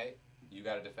to say, hey, you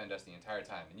got to defend us the entire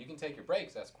time. And you can take your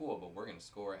breaks, that's cool, but we're going to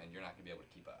score, and you're not going to be able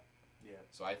to keep up. Yeah.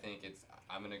 So I think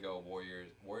I'm going to go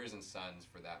Warriors and Suns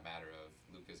for that matter of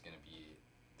Luka's going to be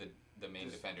the main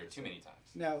defender too many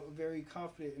times. Now, very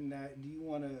confident in that. Do you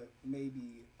want to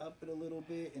maybe up it a little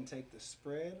bit and take the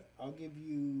spread? I'll give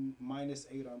you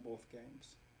 -8 on both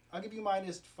games. I'll give you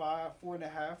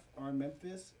 -4.5 on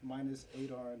Memphis,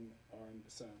 -8 on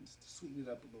the Suns to sweeten it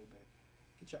up a little bit.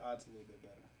 Get your odds a little bit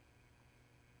better.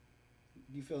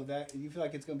 Do you feel that? Do you feel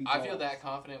like it's going to be? I feel that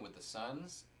confident with the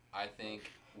Suns. I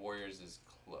think Warriors is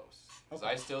close. Because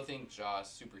I still think Ja's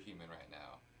superhuman right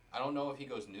now. I don't know if he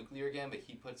goes nuclear again, but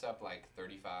he puts up like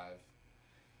 35.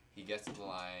 He gets to the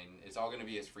line. It's all going to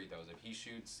be his free throws. If he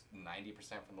shoots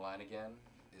 90% from the line again,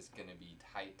 it's going to be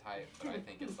tight. But I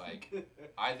think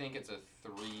it's a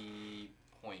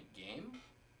 3-point game.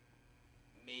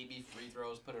 Maybe free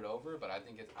throws put it over, but I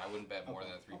wouldn't bet more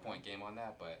than a 3-point game on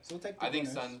that. But so I think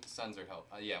Suns are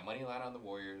help. Money line on the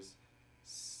Warriors.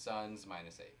 Suns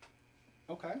 -8.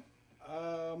 Okay.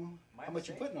 How much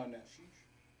you putting on that?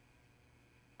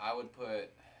 I would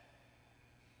put.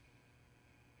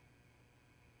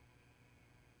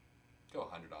 Go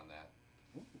 100 on that.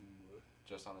 Ooh.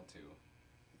 Just on the 2.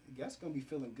 That's gonna be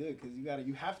feeling good because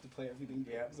you have to play everything.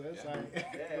 Yeah. So that's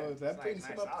Yeah. so that brings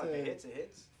him up to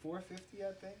hits. 450,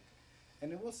 I think.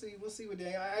 And then we'll see what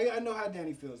Danny. I know how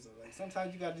Danny feels though. Like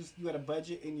sometimes you got a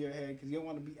budget in your head because you don't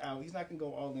want to be out. He's not gonna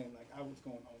go all in like I was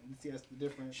going all in. You see, that's the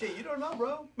difference. Shit, you don't know,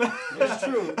 bro. It's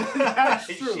true. That's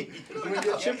true. Shit. When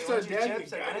your chips are down, you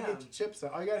chips are gotta down. get your chips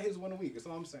out. All you gotta hit is 1 a week. That's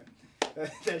all I'm saying.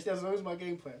 That's always my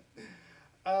game plan.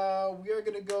 We are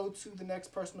gonna go to the next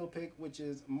personal pick, which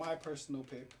is my personal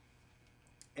pick,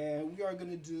 and we are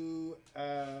gonna do.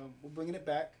 We're bringing it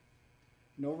back.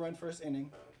 No run first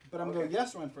inning, but I'm going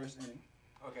yes run first inning.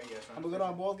 Okay, yes. I'm gonna go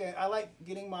on both games. I like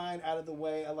getting mine out of the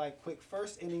way. I like quick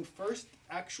first inning, first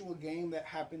actual game that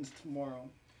happens tomorrow.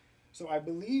 So I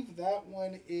believe that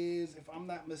one is, if I'm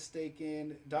not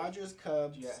mistaken, Dodgers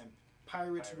Cubs,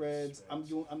 Pirates Reds. I'm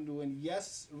doing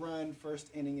yes run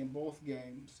first inning in both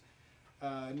games.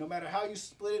 No matter how you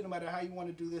split it, no matter how you want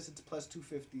to do this, it's plus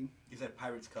 250. You said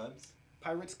Pirates Cubs?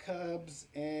 Pirates Cubs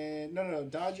and no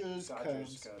Dodgers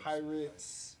Cubs,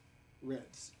 Pirates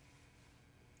Reds.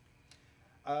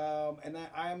 And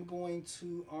I'm going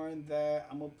to earn that.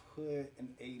 I'm gonna put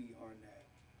an 80 on that.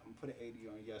 I'm gonna put an 80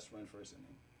 on yes run first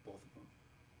inning, both of them.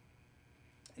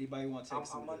 Anybody want to take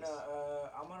some of this?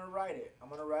 I'm gonna write it.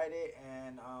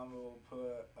 And we'll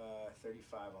put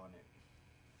 35 on it.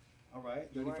 All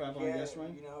right, 35 on yes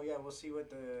run. We'll see what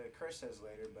the curse says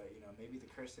later, but maybe the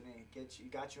curse didn't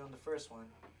got you on the first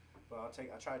one. But I'll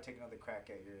try to take another crack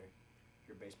at your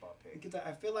baseball pick. Because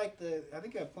I feel like I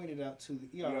think I pointed out too, the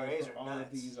ERA for all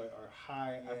of these are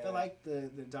high. Yeah. I feel like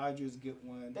the Dodgers get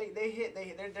one.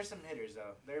 There's some hitters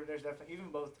though. There's definitely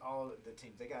all the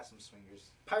teams, they got some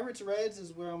swingers. Pirates Reds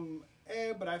is where I'm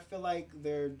but I feel like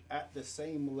they're at the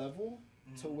same level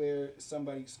to where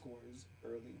somebody scores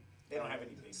early. They don't have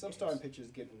any big some games. starting pitchers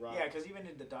get robbed. Yeah, because even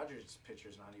the Dodgers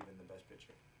pitcher's not even the best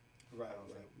pitcher. Right.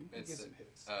 It's get some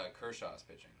hits. Kershaw's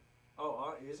pitching.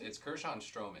 Oh, is it? It's Kershaw and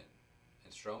Stroman.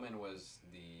 And Stroman was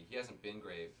he hasn't been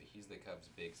great, but he's the Cubs'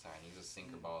 big sign. He's a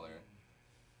sinker baller.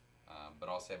 But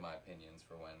I'll save my opinions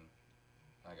for when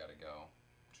I gotta go.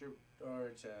 True. Or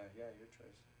it's your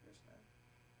choice.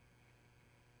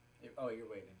 You're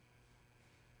waiting.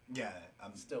 Yeah,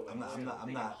 I'm still waiting. I'm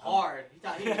not hard. He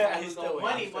thought he had no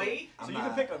money, wait. So you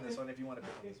can pick on this one if you want to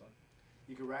pick on this one.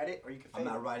 You can write it or you can fade I'm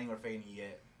not it. writing or fading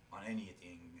yet on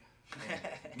anything.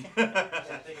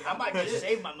 I might just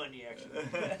save my money actually.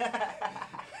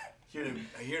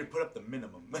 Here to put up the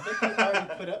minimum. I think we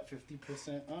already put up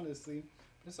 50%, honestly.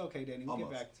 It's okay, Danny. We'll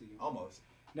get back to you. Almost.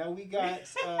 Now we got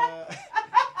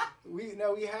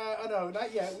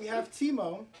not yet. We have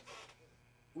Timo.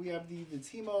 We have the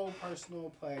Timo personal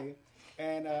play,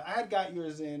 and I had got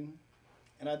yours in,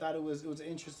 and I thought it was an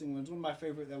interesting one. It's one of my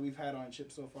favorite that we've had on Chip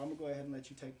so far. I'm gonna go ahead and let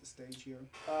you take the stage here.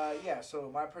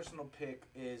 So my personal pick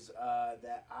is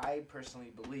that I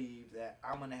personally believe that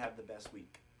I'm gonna have the best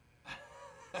week.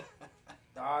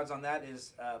 The odds on that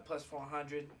is plus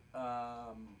 400.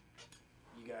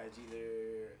 You guys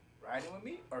either riding with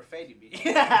me or fading me.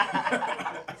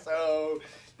 So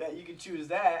that you can choose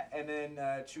that and then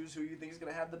choose who you think is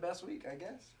going to have the best week, I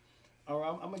guess. All right,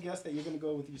 I'm going to guess that you're going to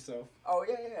go with yourself. Oh,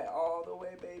 yeah. All the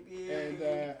way, baby.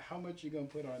 And how much you going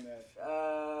to put on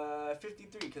that?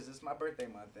 53 because it's my birthday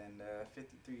month. And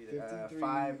 53.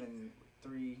 5 and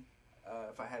 3.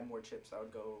 If I had more chips, I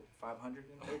would go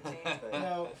 513. But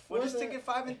now, we'll just take it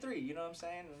 5 and 3. You know what I'm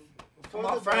saying? Come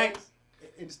on, Frank.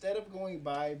 instead of going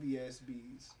by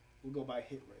BSBs, we'll go by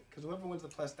hit rate. Because whoever wins the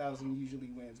plus 1,000 usually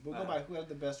wins. We'll go by who has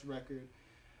the best record.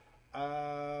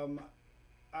 I'm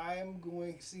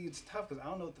going. See, it's tough because I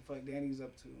don't know what the fuck Danny's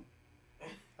up to.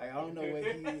 Like, I don't know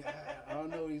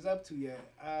what he's up to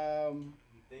yet.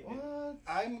 What?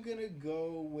 I'm gonna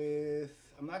go with.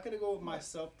 I'm not gonna go with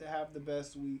myself to have the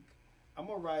best week. I'm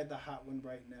gonna ride the hot one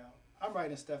right now. I'm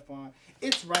riding Stephon.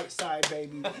 It's right side,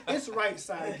 baby. It's right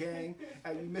side, gang.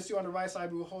 We miss you on the right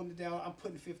side. We were holding it down. I'm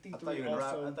putting 53 I thought you were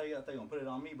also. gonna put it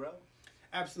on me, bro.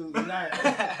 Absolutely not.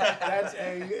 That's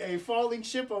a falling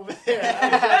ship over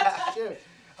there.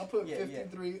 I'm putting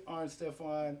 53 on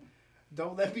Stephon.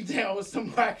 Don't let me down with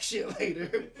some whack shit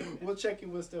later. We'll check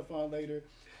in with Stephon later.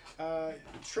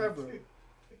 Trevor,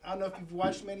 I don't know if you've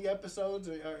watched many episodes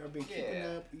or been keeping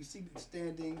up. You see the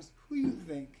standings. Who you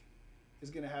think is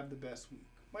going to have the best week?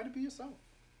 Might it be yourself?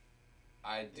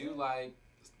 I do like...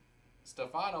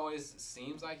 Stephon always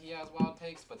seems like he has wild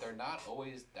takes, but they're not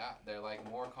always that. They're like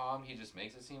more calm. He just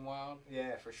makes it seem wild.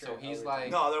 Yeah, for sure. So he's like...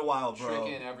 No, they're wild, bro.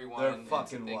 Tricking everyone they're into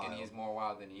fucking thinking wild. he's more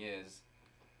wild than he is.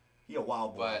 He a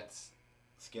wild boy. But...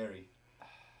 Scary.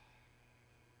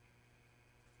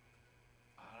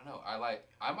 I don't know. I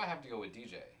might have to go with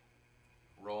DJ.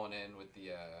 Rolling in with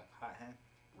the hot hand.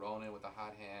 Rolling in with the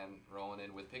hot hand. Rolling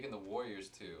in with picking the Warriors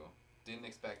too. Didn't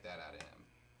expect that out of him.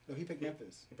 No, he picked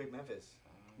Memphis. He picked Memphis.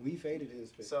 We faded his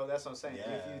pick. So that's what I'm saying.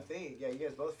 Yeah. If you think, you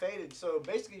guys both faded. So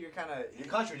basically, you're kind of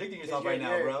contradicting yourself right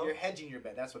now, bro. You're hedging your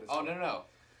bet. That's what it's. Oh no.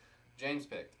 James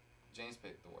picked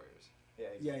the Warriors. Yeah.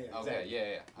 Okay. Exactly.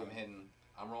 Yeah.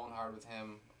 I'm rolling hard with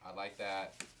him. I like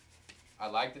that. I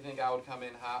like to think I would come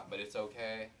in hot, but it's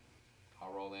okay.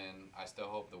 I'll roll in. I still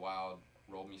hope the Wild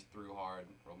roll me through hard,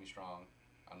 roll me strong.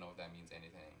 I don't know if that means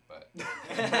anything, but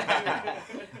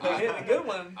You're hitting a good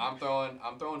one. I'm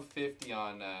throwing 50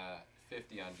 on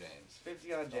James.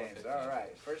 50 on James. 50 All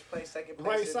right. First place, second place.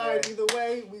 Right side, either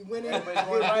way, we winning. Everybody's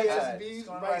going right side. BSBs, It's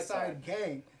going right right side side.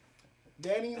 gang.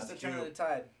 Danny, That's the turn of the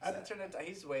tide. That's the turn of the tide.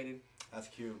 He's waiting. That's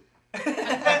cute. He's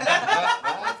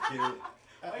That's cute.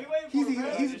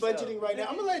 He's budgeting right now.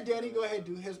 I'm gonna let Danny go ahead and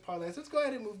do his parlays. Let's go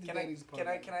ahead and move to Danny's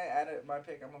parlay. Can I add my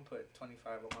pick? I'm gonna put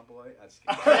 25 on my boy.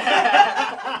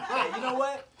 Hey, you know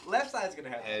what? Left side's gonna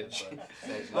have Edge. Look,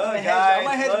 I'm guys,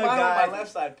 gonna hedge look, mine with guys. my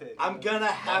left side pick. I'm gonna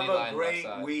have Money line a great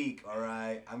left side. week, all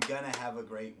right? I'm gonna have a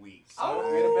great week. So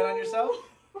you're gonna bet on yourself?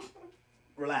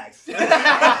 Relax.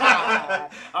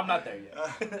 I'm not there yet.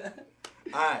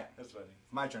 All right, That's funny.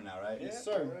 my turn now, right? Yes,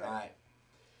 sir. All right.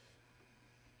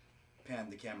 Pan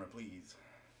the camera, please.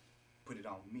 Put it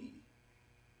on me.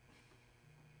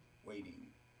 Waiting.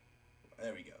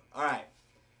 There we go. All right.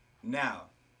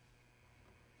 Now,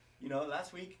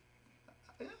 last week,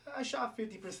 I shot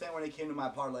 50% when it came to my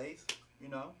parlays,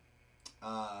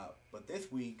 But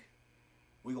this week,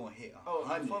 we're going to hit 100.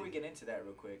 Oh, before we get into that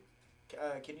real quick,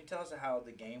 can you tell us how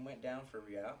the game went down for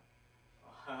Real?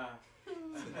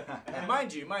 And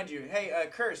mind you, hey,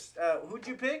 Curse, who'd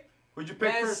you pick? Who'd you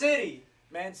pick Man first? City.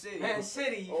 Man City. Man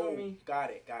City, you feel me? Got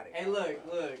it. Hey, look.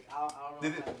 I don't know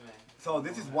This is- how, man. So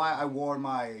this is why I wore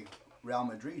my Real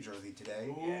Madrid jersey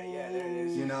today. Yeah, there it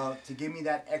is. To give me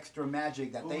that extra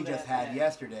magic that they Ooh, just that had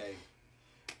yesterday.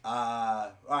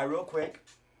 All right, real quick.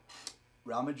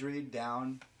 Real Madrid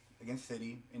down against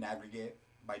City in aggregate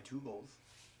by 2 goals.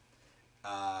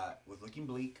 Was looking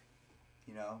bleak,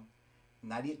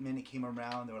 90th minute came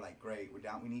around. They were like, "Great, we're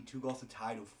down. We need 2 goals to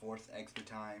tie to force extra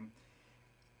time."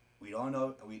 We don't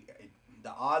know.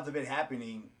 The odds of it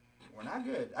happening were not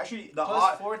good. Actually, the Plus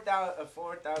odds.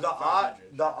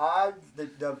 4,500. The odds,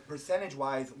 the percentage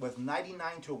wise was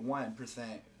 99 to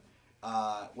 1%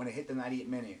 when it hit the 90th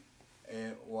minute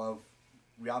of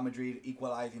Real Madrid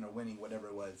equalizing or winning, whatever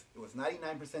it was. It was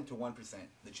 99% to 1%,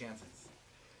 the chances.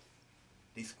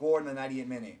 They scored in the 90th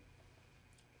minute.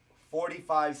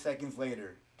 45 seconds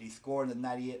later, they scored in the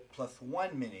 90th plus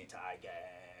 1 minute.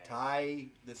 Tie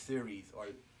the series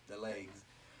or the legs.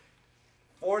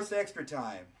 Force extra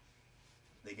time.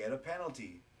 They get a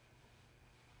penalty.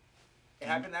 It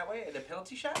happened that way? The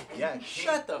penalty shot? Yeah.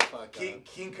 Shut the fuck up. King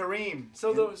Kareem.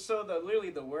 So literally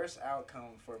the worst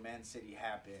outcome for Man City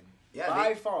happened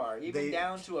Yeah, far, even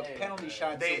down to a penalty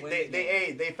shot. They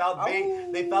felt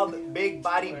big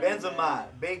body Benzema,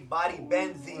 big body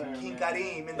Benzi, King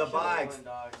Kareem in the box,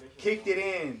 kicked it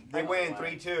in. They win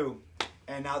 3-2,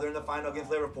 and now they're in the final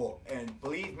against Liverpool. And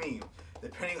believe me,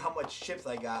 depending on how much chips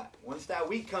I got, once that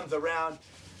week comes around,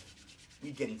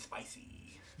 we getting spicy.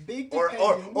 Big Or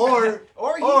Or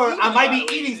I might be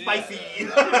eating spicy.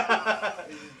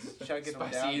 Chugging them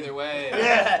Spicy down. either way.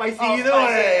 Yeah, spicy either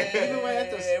way. Either way,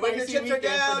 that's a When your spicy chips are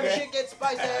weekend down, for the me. shit gets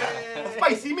spicy.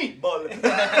 Spicy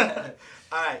meatball.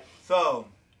 All right, So,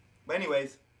 but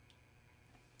anyways,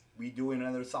 we doing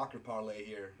another soccer parlay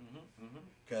here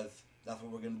because that's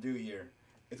what we're gonna do here.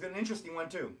 It's an interesting one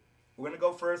too. We're gonna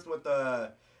go first with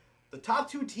the top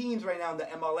 2 teams right now in the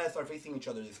MLS are facing each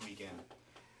other this weekend.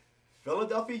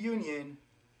 Philadelphia Union,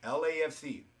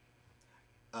 LAFC.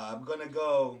 I'm gonna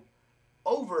go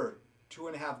over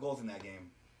 2.5 goals in that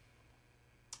game.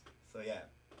 So yeah,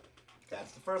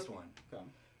 that's the first one. Okay.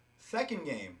 Second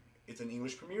game, it's an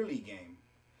English Premier League game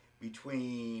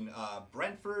between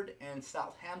Brentford and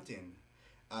Southampton.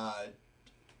 Like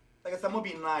I said, I'm gonna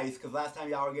be nice because last time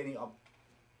y'all were getting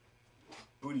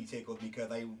booty tickled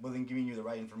because I wasn't giving you the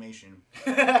right information.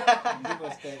 Give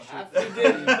us that shit.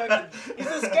 He's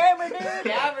a scammer,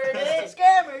 dude. Scammer, dude.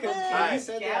 Scammer, dude. He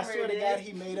said that, I swear to Scammer, God, dude.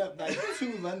 he made up like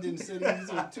 2 London cities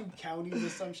or 2 counties or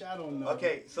some shit. I don't know.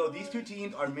 Okay, so these 2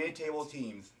 teams are mid-table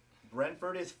teams.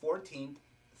 Brentford is 14th.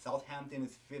 Southampton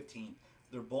is 15th.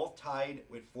 They're both tied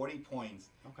with 40 points.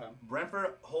 Okay.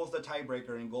 Brentford holds the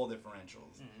tiebreaker in goal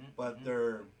differentials, but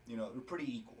they're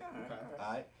pretty equal. Okay.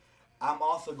 All right. I'm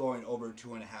also going over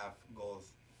 2.5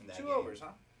 goals in that 2 game. overs,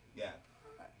 huh? Yeah.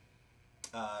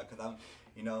 Because I'm,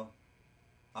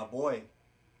 my boy,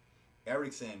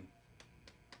 Eriksson,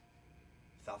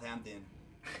 Southampton.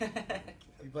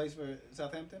 He plays for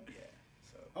Southampton? Yeah.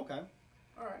 So. Okay.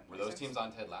 All right. Were those teams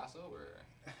on Ted Lasso, or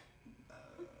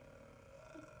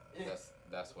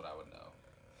that's what I would know?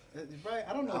 Right,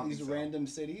 I don't know I don't these think so. random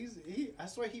cities. I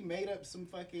swear he made up some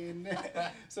fucking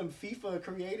some FIFA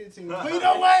created teams. But you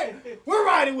know what? We're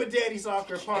riding with Daddy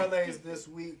Soccer parlays this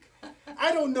week.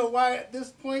 I don't know why at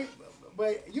this point,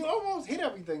 but you almost hit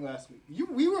everything last week.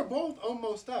 We were both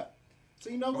almost up. So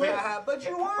you know what? But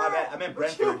you were. My bad. I meant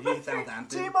Brentford. He's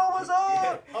Southampton. Timo was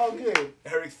up. Oh, good.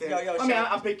 Eriksson. Yo, I mean, Shaq.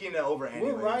 I'm picking it over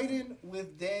anyway. We're riding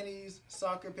with Danny's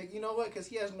soccer pick. You know what? Because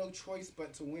he has no choice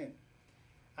but to win.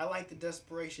 I like the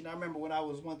desperation. I remember when I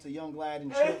was once a young lad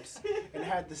in Chips and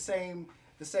had the same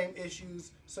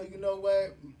issues. So you know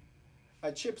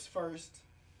what? Chips first.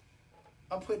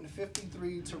 I'm putting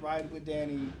 53 to ride with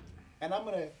Danny, and I'm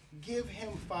gonna give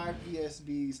him 5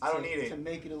 ESBs I don't need it. to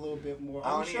make it a little bit more. I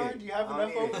don't Are you need sure? it. Do you have I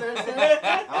don't enough need over it. there, sir?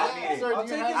 I don't need it. Sir, I'll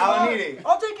do you take his have? I don't five. need it.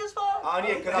 I'll take his 5. I don't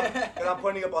need it because I'm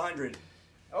putting up 100.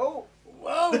 Oh.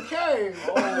 Okay.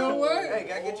 You know what? Hey,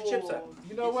 gotta get your chips up.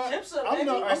 You know what? Chips up, I'm baby.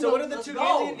 no. All right, I'm so no, what are the let's 2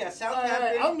 go. games? You got Hey,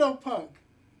 Southampton. I'm no punk.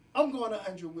 I'm going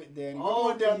 100 with Danny. We're Oh,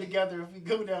 going down yeah. together. If we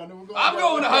go down, then we're going. I'm down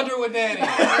going together. 100 with Danny. Yeah.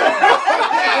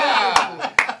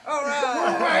 All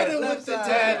right. We're riding Left with the side.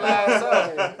 Ted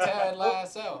Lasso. Ted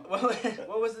Lasso.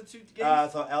 What was the 2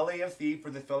 games? So LAFC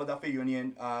for the Philadelphia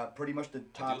Union. Pretty much the I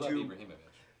top do love 2.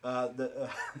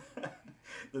 Ibrahimovic.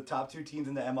 The top 2 teams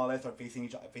in the MLS are facing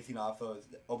off, so it's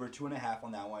over 2.5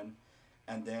 on that one,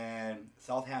 and then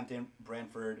Southampton,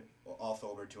 Brentford, also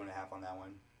over 2.5 on that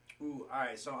one. Ooh, all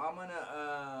right. So I'm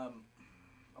gonna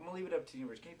leave it up to you,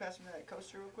 Rich. Can you pass me that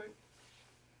coaster real quick?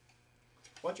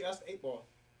 Why don't you ask the 8 ball?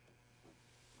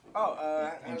 Oh, In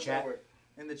how does chat. that work?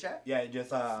 In the chat? Yeah,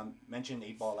 just mention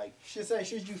 8 ball like Should say,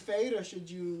 should you fade or should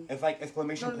you? it's like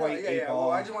exclamation No, point 8 yeah. ball.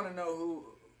 Well, I just want to know who,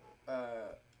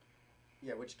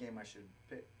 which game I should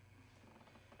pick.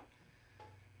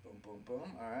 Boom, boom, boom.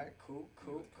 All right, cool.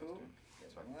 All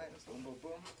right, boom, boom,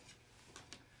 boom.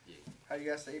 Yeah. How you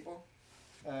guys say 8 ball?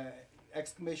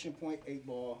 Exclamation point 8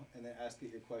 ball, and then ask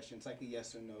it your question. It's like a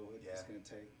yes or no. It's Yeah. gonna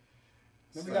take.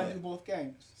 Remember, we gotta do both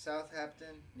games.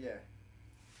 Southampton, yeah.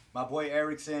 My boy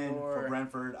Eriksson Or- for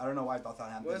Brentford. I don't know why I thought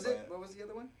Southampton. What was it? but What was the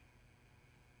other one?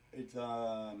 It's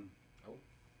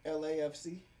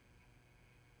LAFC.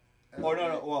 Oh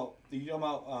no. Well, you talking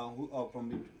about from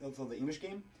the English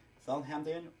game?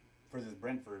 Southampton versus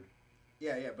Brentford.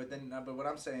 Yeah. But then, but what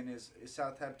I'm saying is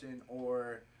Southampton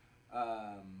or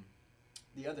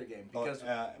the other game because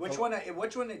which one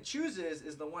it chooses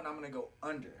is the one I'm gonna go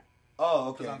under Oh,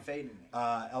 okay. because I'm fading it.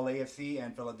 LAFC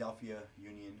and Philadelphia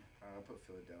Union. I'll put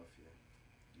Philadelphia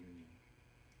Union.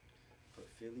 Put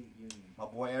Philly Union. My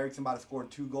boy Eriksson about to score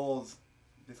 2 goals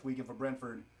this weekend for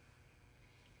Brentford.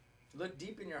 Look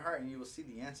deep in your heart and you will see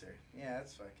the answer. Yeah,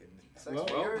 that's fucking. Sucks Well-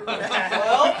 for yours.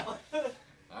 Well.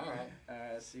 All right.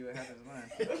 Let's see what happens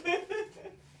mine.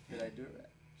 Did I do it right?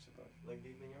 Look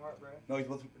deep in your heart, bro. No, he's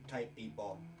supposed to type 8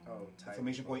 ball. Oh, type.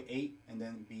 Exclamation point 8 and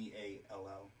then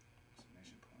BALL.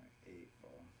 Exclamation point 8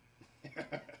 ball.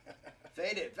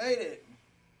 Fade it.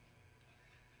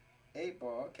 8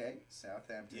 ball. Okay,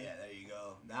 Southampton. Yeah, there you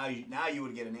go. Now you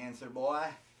would get an answer, boy.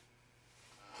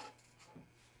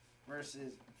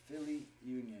 Versus Philly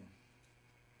Union.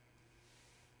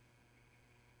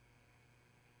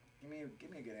 Give me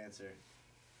a good answer.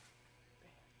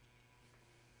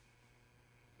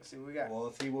 Let's see what we got. Well,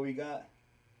 let's see what we got.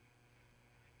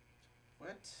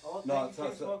 What? Oh, No, thank you,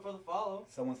 King Smoke, for the follow.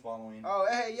 Someone's following. Oh,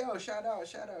 hey, yo, shout out,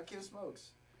 Kim Smokes.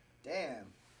 Damn.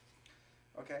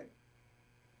 Okay.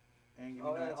 And give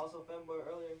me And nuts. also Femboy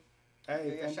earlier.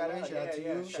 Hey, Yeah, shout out, shout out to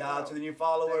you. Shout out to the new Thanks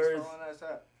followers. for following us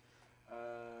up.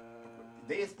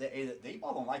 They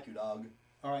all don't like you, dog.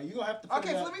 All right, you gonna have to. Put Okay,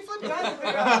 it up. flip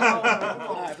it.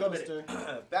 All right, Flip mister.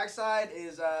 Backside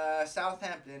is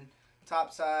Southampton.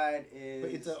 Top side is.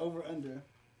 But it's an over under.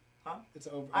 Huh? It's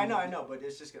an over. I know, but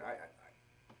it's just gonna.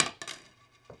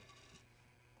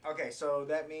 Okay, so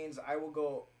that means I will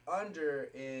go under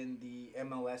in the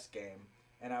MLS game,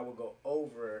 and I will go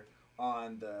over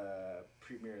on the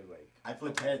Premier League. I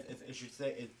flipped heads. It should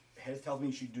say heads tells me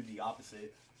you should do the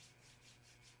opposite.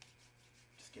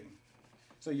 Just kidding.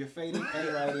 So you're fading and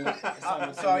writing.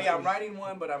 So yeah, I'm writing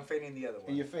one, but I'm fading the other one.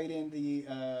 And you're fading the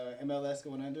MLS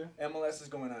going under. MLS is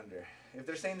going under. If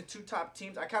they're saying the two top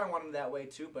teams, I kind of want them that way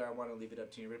too, but I want to leave it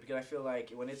up to you because I feel like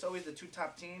when it's always the two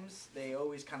top teams, they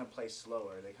always kind of play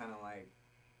slower. They kind of like,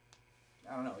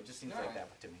 I don't know, it just seems like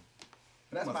that to me.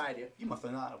 But that's my idea. You must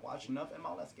have not watched enough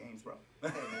MLS games, bro. Hey,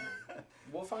 man.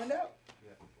 We'll find out.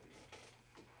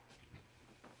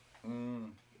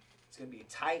 It's going to be a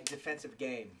tight defensive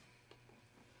game.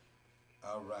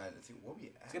 All right, let's see what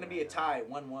we. It's going to be a tie,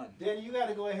 1-1. Then you got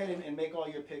to go ahead and make all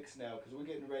your picks now because we're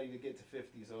getting ready to get to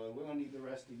 50. So we're gonna need the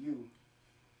rest of you.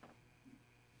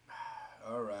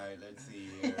 All right, let's see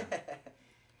here.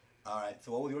 All right,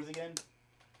 so what was yours again?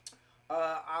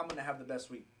 I'm going to have the best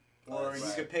week. Or That's you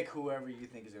right. could pick whoever you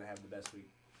think is going to have the best week.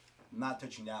 Not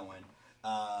touching that one.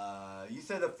 You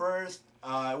said the first.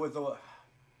 It was a.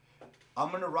 I'm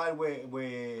gonna ride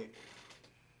with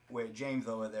James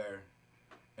over there,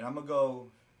 and I'm gonna go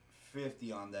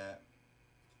 50 on that.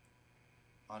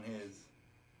 On his.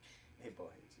 Hey, boy,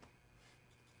 hates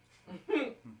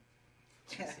you.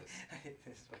 Jesus. I hate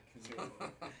this fucking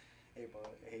Hey, boy,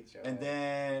 I hate you. And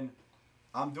then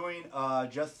I'm doing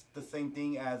just the same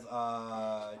thing as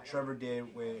Trevor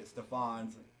did with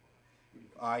Stefan's.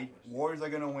 Warriors are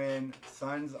gonna win.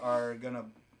 Suns are gonna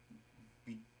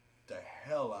beat the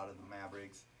hell out of the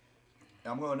Mavericks.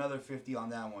 And I'm going another 50 on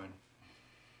that one.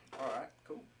 All right,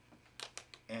 cool.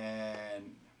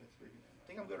 And I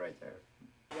think I'm good right there.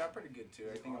 Yeah, I'm pretty good too.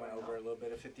 I think I went over a little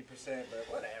bit of 50%, but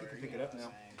whatever. You can you pick know it up what I'm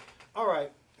now. saying. All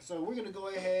right. So we're gonna go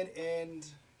ahead and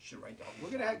Should write all these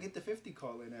we're gonna down. get the 50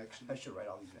 call in actually. I should write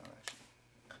all these down actually.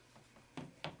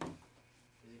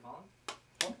 Is he calling?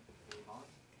 Huh? Is he calling?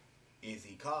 Is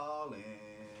he calling?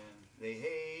 They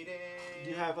hate it. Do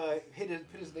you have put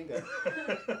his thing up?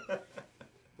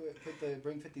 Put the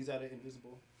bring 50s out of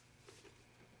invisible.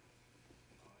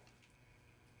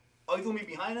 Oh, he's gonna be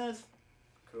behind us?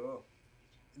 Cool.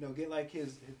 No, get like the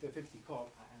 50 call.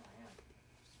 I am.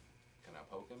 Can I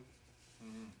poke him?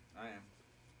 I am.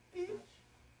 It's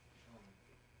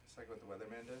like what the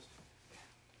weatherman does.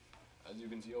 As you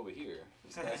can see over here,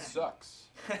 this guy sucks.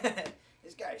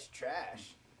 This guy's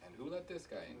trash. And who let this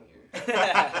guy in here?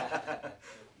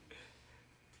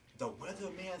 The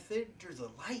weatherman said there's a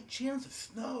light chance of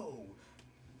snow.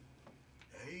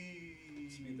 Hey.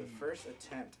 This will be the first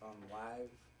attempt on live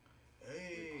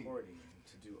Hey. recording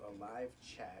to do a live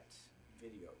chat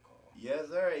video call. Yes,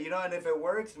 sir. You know, and if it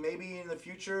works, maybe in the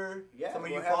future, Yeah, some of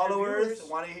we'll you have your followers viewers.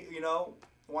 want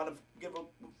to give a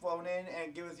phone in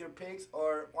and give us your picks,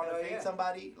 or want to Hell fade yeah.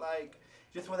 somebody, like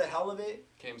just for the hell of it.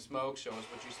 Came smoke, show us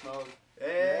what you smoke. Hey,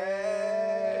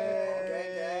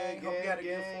 Gang. Hope you had a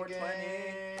good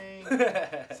 420.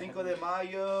 gang. Cinco de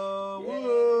Mayo. Yeah.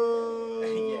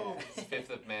 Woo. Yeah. 5th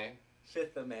of May.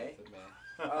 5th of May.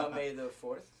 5th of May. May the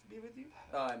 4th be with you?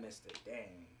 Oh, I missed it.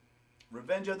 Dang.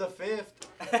 Revenge of the 5th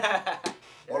There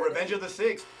or it Revenge is. of the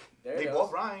 6th. There They it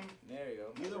both goes. rhyme. There you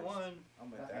go. Either one.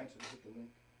 I'm with that.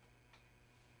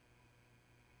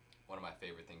 One of my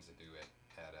favorite things to do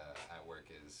at work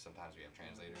is sometimes we have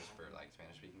translators for like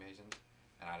Spanish speaking patients,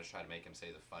 and I just try to make him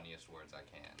say the funniest words I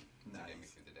can to get me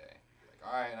Nice. through the day. Like,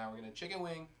 all right, now we're gonna chicken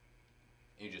wing.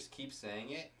 And you just keep saying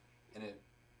it, and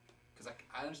because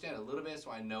I understand a little bit,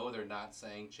 so I know they're not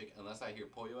saying chicken unless I hear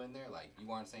pollo in there. Like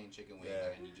you aren't saying chicken wing, Yeah.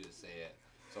 like, I need you to say it.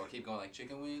 So I'll keep going like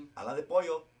chicken wing. Alas de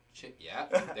pollo. Yeah,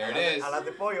 there it is. Alas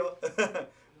de pollo.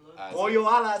 Pollo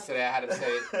alas. Today I had to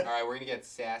say, all right, we're gonna get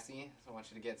sassy. So I want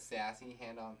you to get sassy,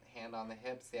 hand on the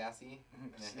hip, sassy,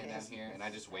 and then hand down here. And I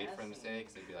just wait for him to say it,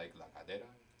 because they'd be like, la cadera,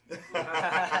 you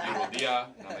will dia.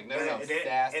 And I'm like, no, And then,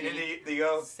 sassy, and then do you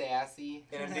go, sassy.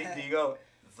 and then do you go,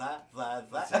 Yeah,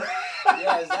 that's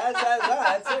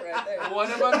it right there. One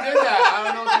of them did that.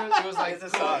 I don't know. It was like It's a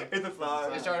song. It's a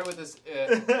song. It started with this.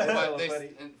 But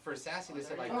and for sassy, they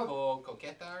said like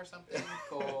coqueta or something.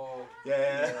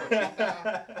 Yeah.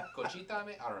 Cochita. I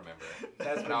don't remember.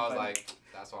 That's And I was like,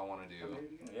 that's what I want to do.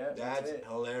 Yeah, That's it.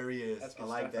 hilarious. That's I good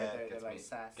like stuff right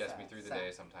that. there. Gets me through the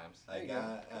day sometimes.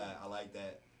 I like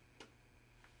that.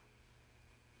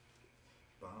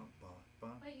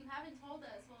 Wait, you haven't told us.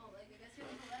 Well, like I guess you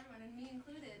haven't told everyone, and me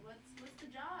included. What's the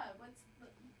job?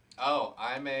 Oh,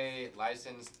 I'm a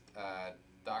licensed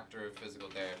doctor of physical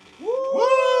therapy.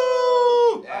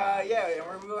 Woo! Yeah, and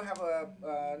we're gonna have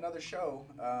another show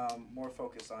more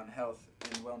focused on health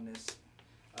and wellness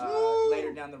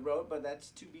later down the road, but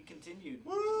that's to be continued.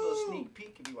 Woo! A little sneak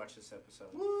peek if you watch this episode.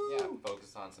 Woo! Yeah,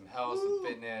 focus on some health, some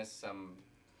fitness, some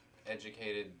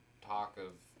educated talk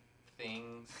of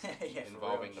things Yeah,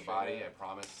 involving the body. I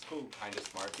promise. Cool. Kind of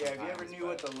smart. Yeah, if you ever sometimes, knew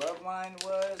what the love line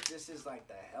was, this is like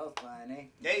the health line, eh?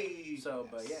 Yay! So,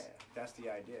 but yeah, that's the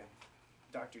idea.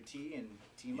 Dr. T and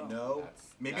Timo. You know,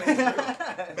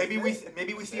 That's- maybe we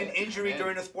see an injury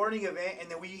during a sporting event,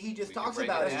 and then he just We talks can break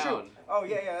about it it. down. Oh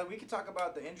yeah, we could talk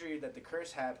about the injury that the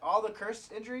Curse had. All the Curse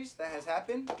injuries that has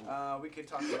happened. We could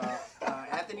talk about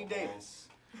Anthony Davis.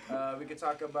 We could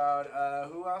talk about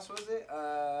who else was it?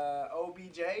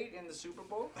 OBJ in the Super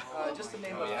Bowl. Just to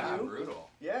name Oh a yeah, few. brutal.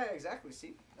 Yeah, exactly.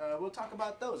 See, we'll talk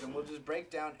about those, and we'll just break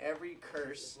down every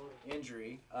Curse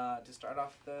injury to start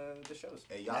off the shows.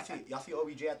 Hey, y'all see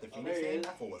OBJ at the Phoenix there he game? is.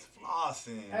 That fool was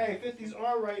flossing. Hey, 50s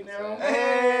are right now.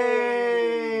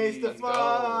 Hey, Let's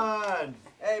Stephon!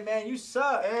 Hey man, you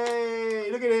suck. Hey,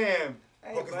 look at him.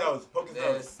 Hey, Poke his buddy. nose. Poke his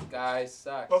nose. This guy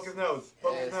sucks. Poke his nose.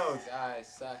 Poke his This nose. guy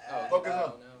sucks. Oh, Poke his no,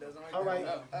 nose. no. Doesn't like All right.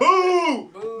 that. Boo!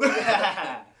 Boo.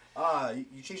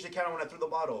 You changed the camera when I threw the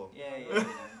bottle. Yeah.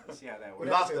 Let's see how that We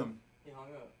works. lost him. He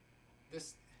hung up.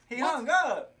 This He hung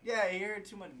up. Yeah, he heard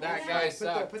too much That bullshit. guy Put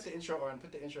sucked. the intro on.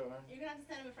 Put the intro on. You're gonna have to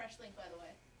send him a fresh link, by the way.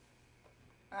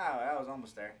 Oh, that was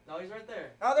almost there. No, he's right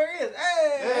there. Oh, there he is.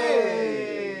 Hey!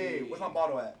 Hey! Where's my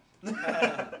bottle at?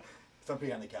 Some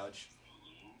pee on the couch.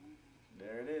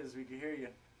 There it is. We can hear you.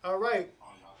 All right.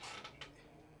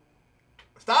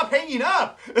 Stop hanging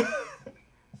up!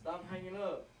 Stop hanging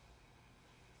up.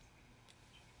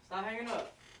 Stop hanging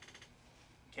up.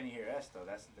 Can you hear us though?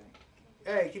 That's the thing.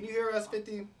 Hey, can you hear us,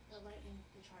 50? The lightning,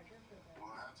 the charger for the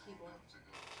keyboard.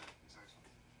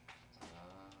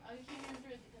 Oh, you can't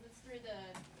hear it because it's through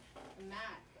the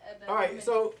Mac. All right,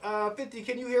 so 50,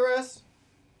 can you hear us?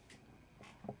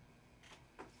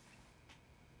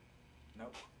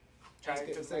 Nope.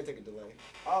 It's gonna take a delay.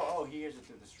 Oh, he hears it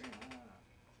through the stream.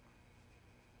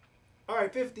 All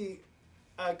right, 50.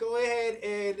 Go ahead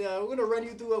and we're gonna run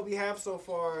you through what we have so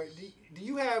far. Do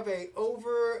you have a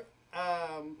over?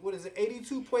 What is it?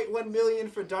 82.1 million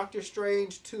for Doctor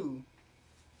Strange 2.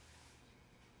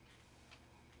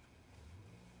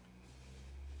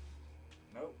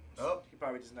 Nope. Oh. He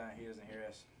probably just not. He doesn't hear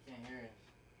us. Can't hear it.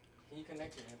 Can you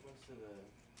connect your headphones to the?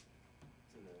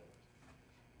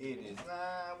 It is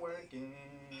not working.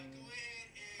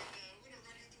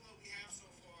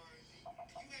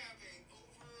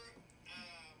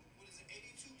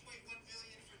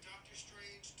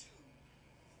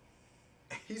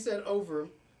 He said over.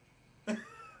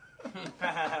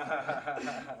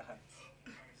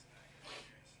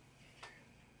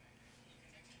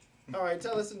 All right,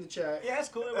 tell us in the chat. Yeah, it's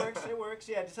cool. It works. It works.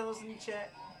 Yeah, just tell us in the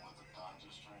chat.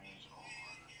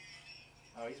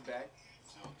 Oh, he's back.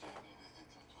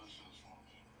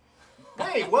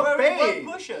 Hey, what fade?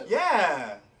 What push-up?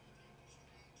 Yeah.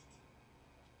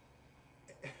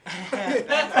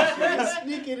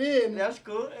 Sneak it in. That's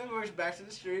cool. It works back to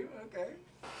the stream. Okay.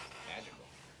 magical.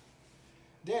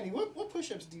 Danny, what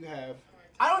push-ups do you have?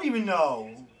 I don't even know.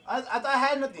 I thought I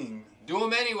had nothing. Do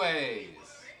them anyways.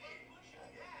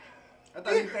 I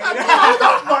thought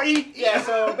he paid. Yeah,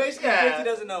 so basically, Yeah. 50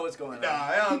 doesn't know what's going on. Nah,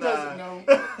 hell He nah. doesn't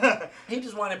know. He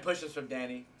just wanted push-ups from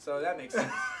Danny, so that makes sense.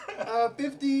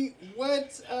 50,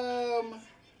 what,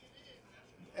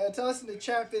 tell us in the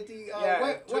chat, 50, Yeah,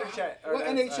 what Twitter chat, or what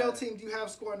that's, NHL team do you have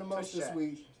scoring the most Twitch this chat.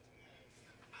 week?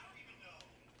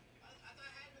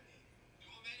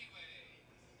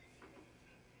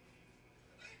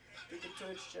 Look at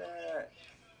Twitch chat.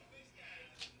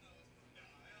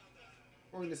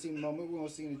 We're going to see in a moment. We're going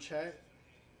to see in the chat.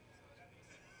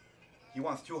 He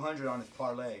wants 200 on his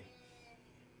parlay.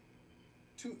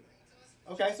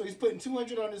 Okay, so he's putting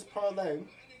 200 on his parlay.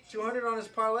 200 on his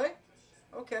parlay?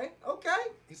 Okay.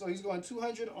 So he's going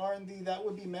 200 on that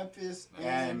would be Memphis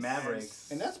And Mavericks.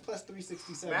 And that's plus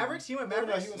 367. Mavericks? He went No,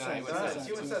 Mavericks? he went No, Suns. he went Suns. Suns.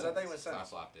 He went Suns. I thought he went I Suns.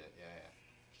 flopped it. Yeah.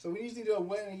 So we need to do a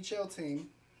one NHL team.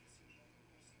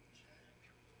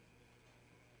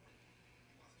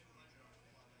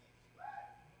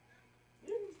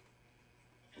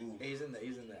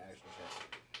 he's in the actual chat.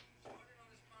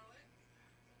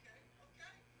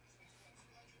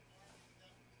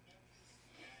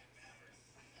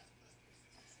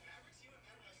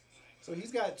 So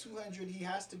he's got 200. He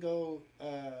has to go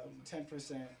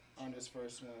 10% on his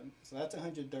first one. So that's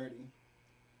 130.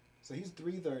 So he's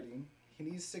 330. He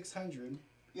needs 600.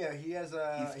 Yeah, he has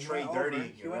He's trade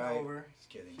dirty. He went over. Just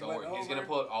kidding. Don't worry. He's gonna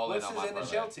put all in on my parlay.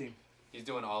 NHL team? He's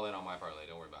doing all in on my parlay.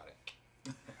 Don't worry about it.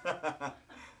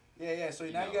 Yeah. So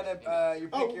He now you knows. gotta you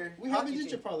pick your. We hockey haven't did team.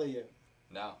 your parlay yet.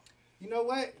 No. You know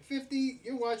what? 50,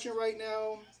 you're watching right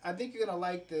now. I think you're going to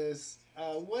like this.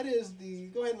 What is the...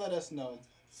 Go ahead and let us know.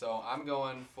 So I'm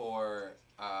going for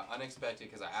unexpected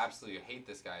because I absolutely hate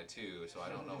this guy too. So I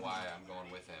don't know why I'm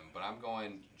going with him, but I'm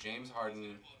going James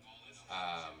Harden.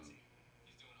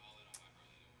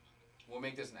 We'll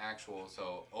make this an actual.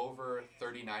 So over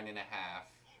 39.5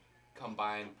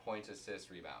 combined points, assists,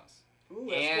 rebounds. Ooh,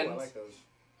 that's and cool. I like those.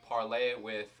 parlay it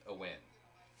with a win.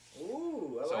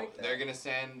 Ooh, I So like that. they're gonna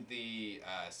send the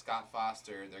Scott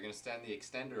Foster. They're gonna send the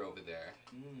extender over there,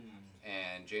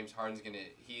 and James Harden's gonna.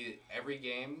 Every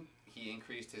game he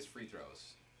increased his free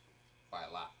throws by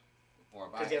a lot, or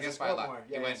by, 'Cause he has to by a score lot. more.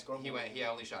 He Yeah, went. score He more. went. He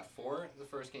only shot 4 the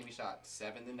first game. He shot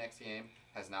 7 the next game.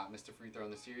 Has not missed a free throw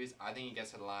in the series. I think he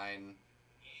gets to the line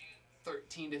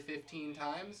 13 to 15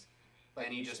 times,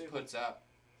 and he just puts up,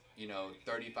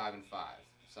 35 and 5,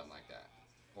 something like that,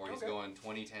 or he's Okay. going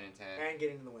 20, 10 and 10. And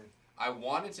getting the win. I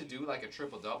wanted to do like a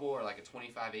triple-double or like a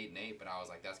 25, 8, and 8, but I was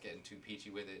like, that's getting too peachy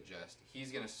with it. Just,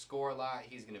 he's going to score a lot.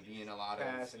 He's going to be in a lot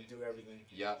Pass of... and do everything.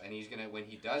 Yep, and he's going to, when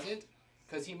he doesn't,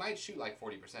 because he might shoot like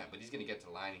 40%, but he's going to get to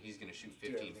the line and he's going to shoot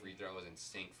 15 free throws and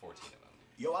sink 14 of them.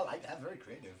 Yo, I like that. That's very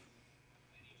creative.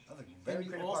 That's a very And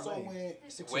you creative also parlay.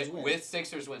 went Sixers With, win. with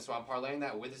Sixers win, so I'm parlaying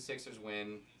that with the Sixers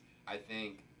win. I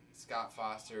think Scott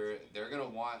Foster, they're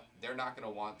not gonna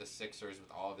want the Sixers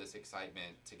with all of this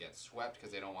excitement to get swept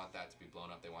because they don't want that to be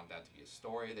blown up. They want that to be a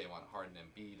story. They want Harden and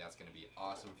Embiid. That's gonna be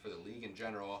awesome for the league in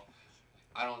general.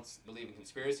 I don't believe in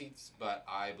conspiracies, but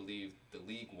I believe the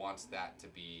league wants that to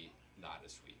be not a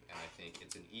sweep. And I think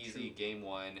it's an easy game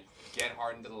one. Get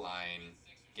Harden to the line,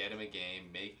 get him a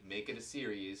game, make it a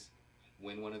series,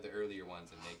 win one of the earlier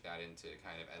ones, and make that into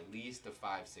kind of at least a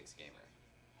 5-6 gamer.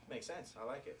 Makes sense. I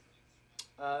like it.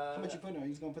 How much you putting on? Are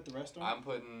you going to put the rest on? I'm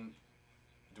putting.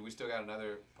 Do we still got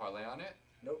another parlay on it?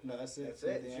 Nope. No, that's it. That's At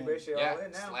it. the You end. basically Yeah, all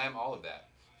in now. slam all of that.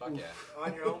 Fuck yeah.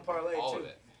 On your own parlay All too. of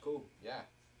it. Cool. Yeah.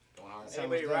 Going hard. Sounds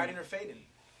Anybody good. riding or fading?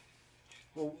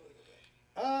 Well,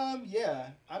 yeah.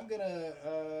 I'm going to...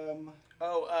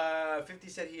 50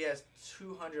 said he has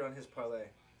 200 on his parlay.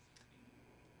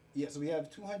 Yeah, so we have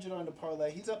 200 on the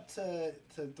parlay. He's up to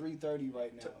 330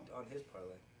 right now. On his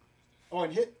parlay. Oh,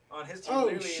 and hit. On his team, Oh,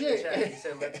 literally shit. in the chat, he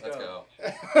said, "Let's Let's go." go.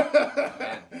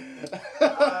 Man.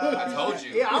 I told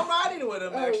you. Yeah, I'm riding with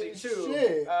him Oh, actually too.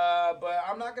 shit. But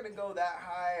I'm not gonna go that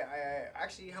high. I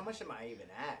actually, how much am I even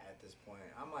at this point?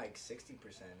 I'm like 60% in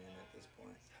at this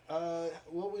point.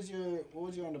 What was your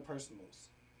on the personals?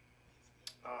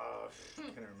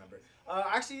 Can't remember.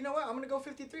 Actually, you know what? I'm gonna go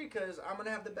 53 because I'm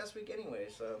gonna have the best week anyway.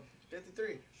 So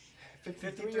 53.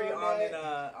 53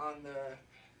 on the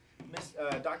Miss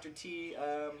Dr. T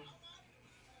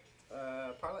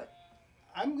parlay.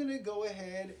 I'm gonna go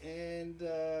ahead and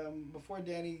before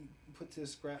Danny puts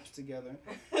his scraps together,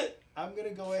 I'm gonna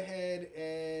go ahead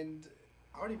and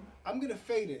I'm gonna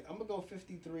fade it. I'm gonna go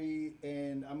 53,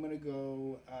 and I'm gonna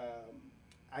go.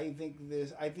 I think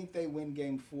they win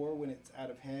Game 4 when it's out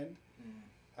of hand.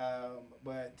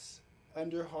 But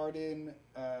under Harden,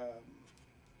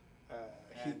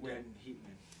 Heat win.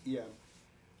 Yeah.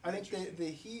 I think the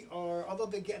Heat are, although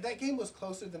that game was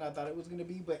closer than I thought it was going to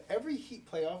be, but every Heat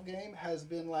playoff game has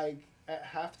been like, at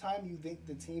halftime, you think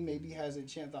the team maybe has a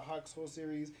chance. The Hawks whole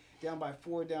series, down by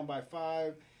 4, down by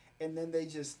 5, and then they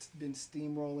just been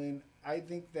steamrolling. I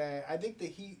think the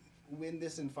Heat win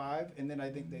this in 5, and then I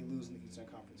think they lose in the Eastern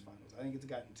Conference Finals. I think it's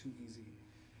gotten too easy,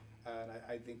 and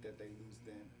I think that they lose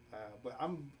then. But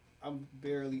I'm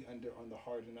barely under on the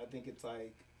Harden. I think it's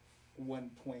like 1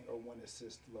 point or 1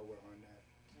 assist lower on that.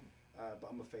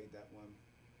 But I'm going to fade that one.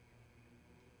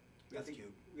 That's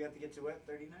cute. We have to get to what?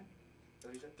 39?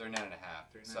 39.5.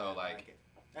 So like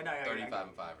 35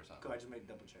 and 5 or something. Go, I just made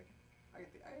double check. I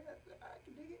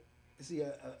can dig it. See,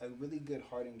 a really good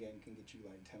Harden game can get you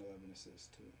like 10, 11 assists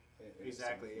too.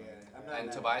 Exactly, yeah. I'm not And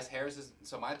mad. Tobias Harris is.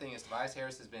 So my thing is, Tobias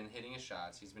Harris has been hitting his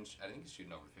shots. He's been. I think he's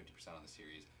shooting over 50% on the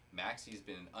series. Maxi's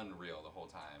been unreal the whole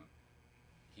time.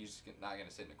 He's not going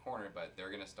to sit in the corner, but they're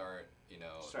going to start.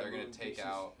 They're going to take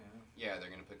out. Yeah, they're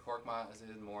going to put Korkmaz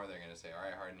in more. They're going to say, all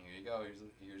right, Harden, here you go.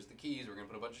 Here's the keys. We're going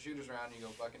to put a bunch of shooters around. You go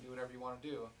fucking do whatever you want to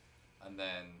do, and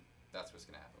then that's what's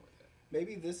going to happen with it.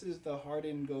 maybe this is the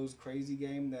Harden goes crazy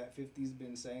game that 50's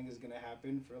been saying is gonna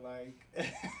happen for like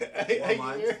a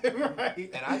year,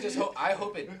 right? And I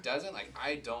hope it doesn't. Like,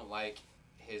 I don't like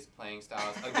his playing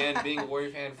styles. Again, being a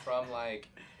Warrior fan from like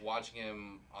watching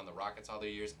him on the Rockets all their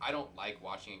years, I don't like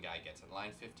watching a guy get to the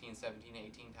line 15, 17,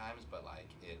 18 times, but like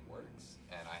it works,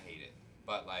 and I hate it.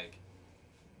 But like,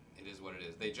 it is what it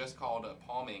is. They just called a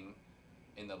palming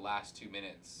in the last 2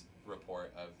 minutes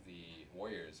report of the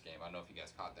Warriors game. I don't know if you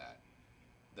guys caught that.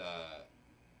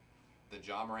 The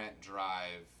Ja Morant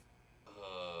drive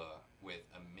with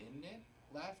a minute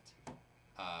left.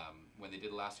 When they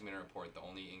did the last 2 minute report, the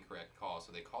only incorrect call,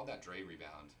 so they called that Dre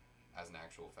rebound as an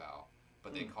actual foul,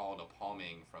 but they called a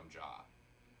palming from Ja,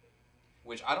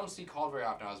 which I don't see called very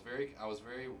often. I was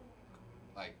very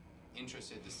like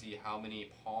interested to see how many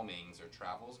palmings or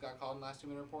travels got called in the last 2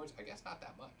 minute reports. I guess not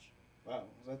that much. Wow,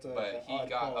 that's but he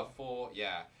got call. a full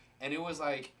and it was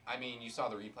like, I mean, you saw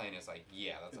the replay and it's like,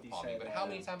 yeah, that's a palming. But how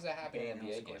many times that happened in an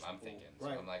NBA game? I'm thinking. So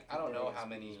I'm like, I don't know how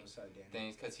many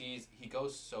things, because he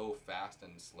goes so fast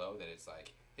and slow that it's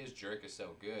like his jerk is so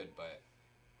good, but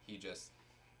he just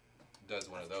does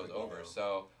one of those over.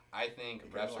 So I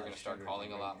think refs are going to start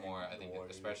calling a lot more. I think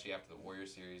especially after the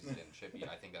Warriors series and Chippy,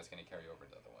 I think that's going to carry over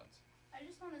to the other ones. I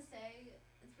just want to say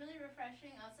it's really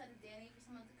refreshing outside of Danny for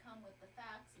someone to come with the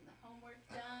facts and the homework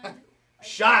done.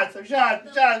 Shots! The lead work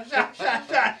was done.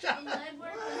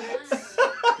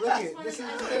 Look, this is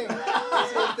the thing. This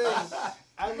is the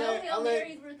thing. No Hail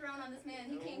Marys were thrown on this man.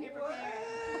 He came here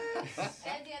prepared.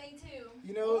 And Danny too.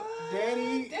 You know,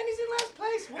 Danny's in last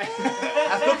place. What?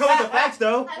 I still come with the facts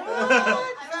though. I don't know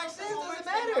if the homework's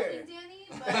been helping Danny,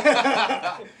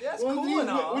 but That's cool and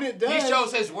all. When it does, He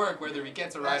shows his work, whether he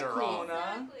gets it right or wrong.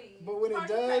 exactly. but when it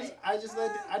Part of does,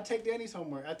 credit. I take Danny's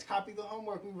homework. I copy the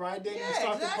homework. We write Danny's Yeah,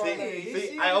 talking exactly. part.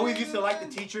 See, I always used to like the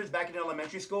teachers back in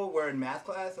elementary school where in math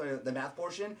class, or the math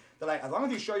portion, they're like, as long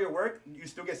as you show your work, you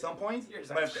still get some points.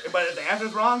 But if the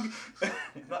answer's wrong,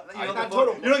 you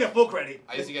don't get full credit.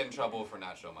 I used to get in trouble for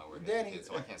not showing my work as a Danny, kid,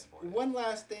 so I can't support it. one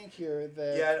last thing here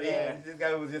that Yeah, this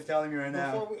guy was just telling me right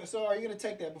now. so are you gonna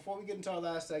take that before we get into our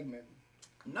last segment?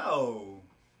 No.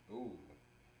 Ooh.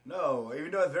 No,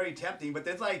 even though it's very tempting, but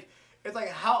it's like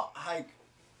how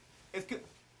it's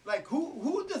like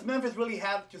who does Memphis really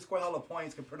have to score hella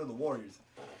points compared to the Warriors?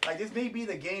 Like this may be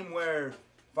the game where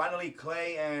finally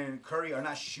Clay and Curry are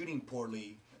not shooting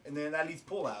poorly, and then at least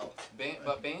pull out.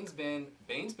 But Bane's been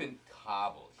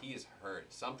cobbled. He is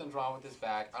hurt. Something's wrong with his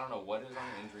back. I don't know what is on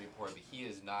the injury report, but he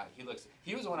is not. He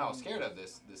was the one I was scared of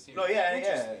this series. No,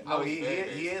 yeah. No, he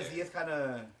very is kind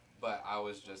of. But I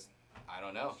was just, I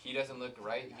don't know. He doesn't look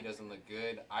right. He doesn't look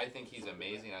good. I think he's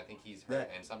amazing. I think he's hurt,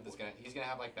 and he's gonna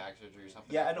have like back surgery or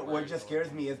something. Yeah, I know. What just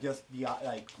scares me is just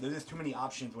there's just too many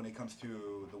options when it comes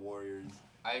to the Warriors.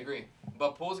 I agree,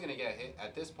 but Poole's gonna get hit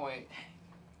at this point.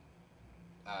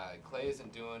 Clay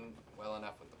isn't doing well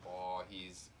enough with the ball.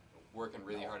 He's working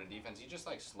really hard on defense. He's just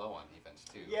like slow on defense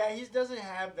too. Yeah, he doesn't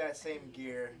have that same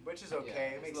gear, which is okay.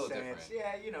 Yeah, it makes it's a sense. little different.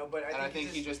 Yeah, you know, but I think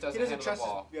he just doesn't handle the trust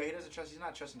ball. he doesn't trust. He's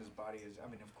not trusting his body. I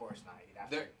mean, of course not.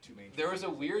 Too many. There was a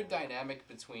weird dynamic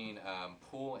between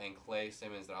Poole and Clay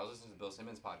Simmons that I was listening to Bill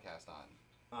Simmons' podcast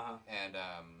on. And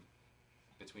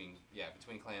between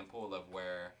Clay and Poole, of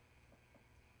where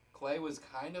Clay was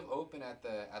kind of open at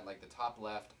the top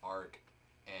left arc,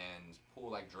 and Poole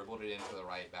like dribbled it into the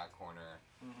right back corner,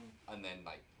 and then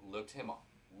like looked him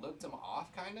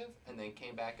off kind of, and then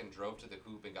came back and drove to the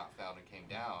hoop and got fouled and came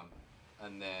down,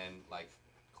 and then like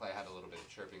Clay had a little bit of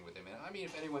chirping with him, and I mean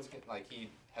if anyone's he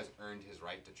has earned his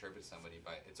right to chirp at somebody,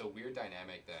 but it's a weird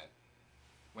dynamic that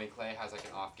when Clay has like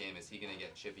an off game, is he gonna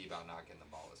get chippy about not getting the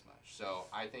ball as much? So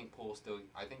I think Poole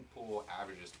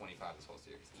averages 25 this whole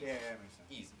series. Easy. Yeah, that makes sense.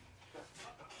 Easy.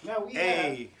 Now we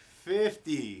Hey,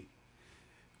 50.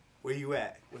 Where you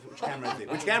at? Which camera is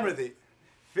it? Which camera is it?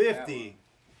 50.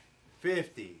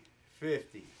 50.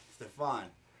 50. Stefan.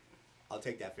 I'll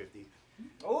take that 50.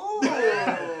 Oh,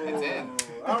 It's in.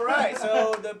 All right,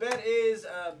 so the bet is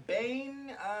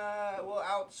Bane will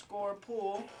outscore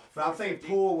Poole. But I'm saying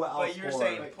Poole will outscore. But you're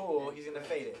saying Poole, he's gonna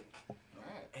fade it.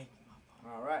 Alright.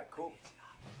 All right, cool.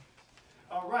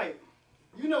 All right.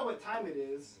 You know what time it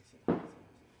is.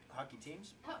 Hockey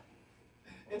teams.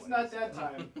 It's not that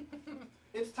time.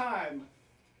 It's time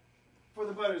for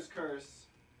the Butters Curse.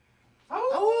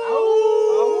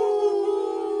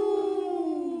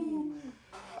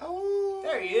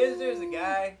 There he is. There's the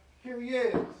guy. Here he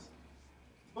is.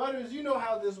 Butters, you know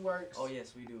how this works. Oh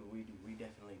yes, we do. We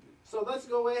definitely do. So let's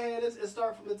go ahead. Let's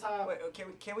start from the top. Wait,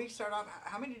 can we start off?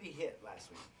 How many did he hit last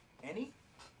week? Any?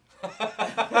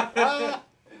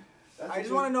 I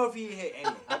just want to know if he hit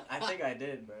any. I think I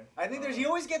did, bro. I think he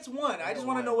always gets one. I just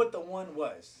want to know what the one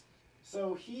was.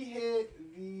 So he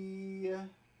hit the.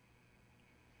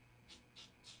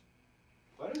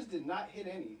 Butters did not hit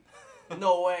any.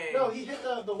 No way. No, he hit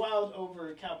the Wild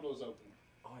over Capitals Open.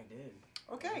 Oh, I did.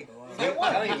 Okay. Wild. You get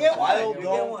one. You get one. You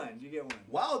get one. You get one.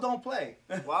 Wild don't play.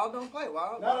 Wild don't play.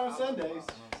 Wild. Not on Sundays.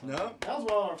 No. That was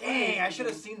Wild on Fridays. Dang, I should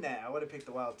have seen that. I would have picked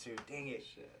the Wild too. Dang it.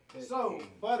 Shit. So,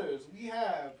 Butters, we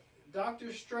have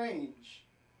Doctor Strange,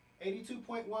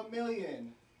 82.1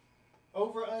 million.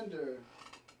 Over under.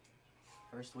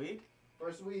 First week?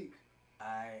 First week.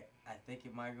 I think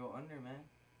it might go under, man.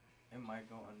 It might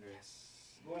go under.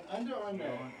 Going under or under?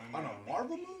 On a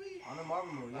Marvel movie? On a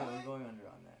Marvel movie, yeah, we're going under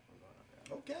on that.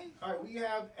 Okay. All right, we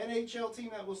have NHL team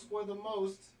that will score the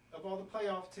most of all the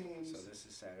playoff teams. So this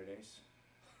is Saturdays,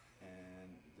 and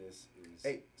this is.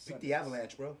 Hey, pick the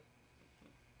Avalanche, bro.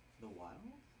 The Wild?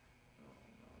 No.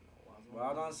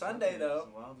 Wild on Sunday, though.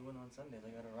 Wild win on Sunday.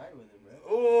 They gotta ride with it, bro.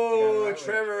 Oh,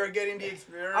 Trevor getting the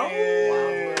experience. Wild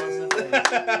win on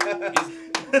Sunday.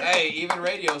 Hey, even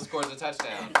radio scores a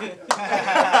touchdown.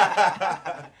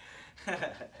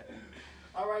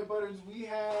 All right, Butters, we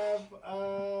have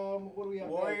what do we have?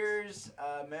 Warriors,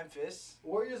 Memphis.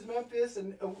 Warriors, Memphis,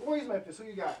 and Warriors, Memphis. Who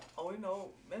you got? Oh, we know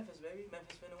Memphis, baby.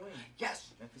 Memphis finna win.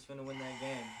 Yes. Memphis finna win that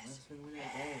game. Memphis finna win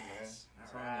that game,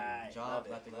 bro. All right. Job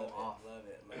about to go off. Love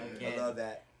it. Again. I love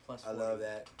that. Plus I 40. love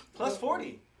that. Plus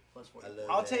 40. Plus 40. I love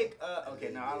I'll that. take.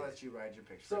 Okay, now I'll let you ride your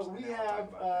picture. So first, we and then I'll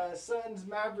have talk about that. Suns,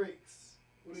 Mavericks.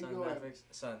 What are you Suns, going? Mavericks,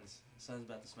 Suns. Suns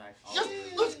about to smack all Yes, of them.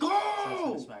 let's go! Suns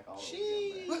gonna smack all of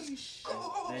them, bro. Sheesh.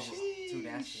 They're just too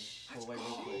nasty. Pull away real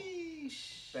quick.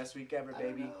 Sheesh. Best week ever,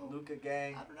 baby. Luca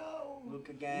gang. I don't know.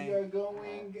 Luca We gang. are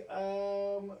going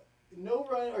no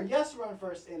run or yes run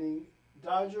first inning.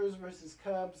 Dodgers versus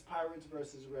Cubs. Pirates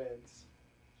versus Reds.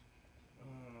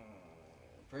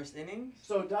 First inning?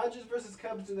 So Dodgers versus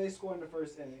Cubs. Do they score in the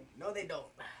first inning? No, they don't.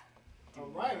 All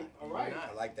right, all right.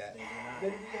 I like that. They do not.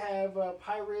 Then we have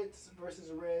Pirates versus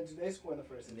Reds. Do they score in the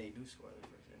first inning? They do score the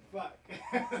first inning. Fuck.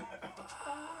 Let's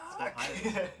go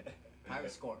Pirates.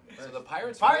 Pirates score. So the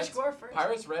Pirates score first.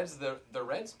 Pirates Reds, the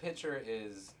Reds pitcher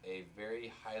is a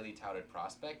very highly touted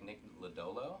prospect, Nick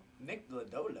Lodolo. Nick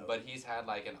Lodolo. But he's had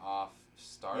like an off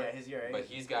start. Yeah, his ERA But is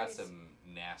he's got nice. some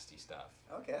nasty stuff.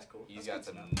 Okay, that's cool. He's That's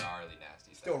got good some to know. gnarly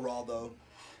nasty stuff. Still raw though.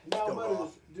 Now, Still raw.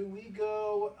 Butters, do we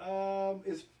go?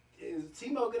 Is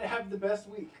Timo gonna have the best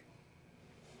week?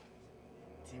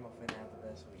 Timo finna have the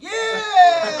best week.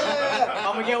 Yeah!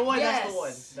 I'm gonna get one. Yes! That's the one.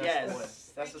 That's Yes! the one.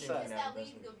 That's what's Timo up. can Kiss have that the best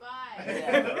week week. goodbye.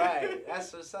 Yeah, right.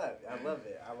 That's what's up. I love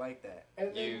it. I like that.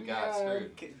 And then You we got have,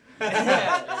 screwed.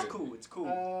 Yeah, it's cool. It's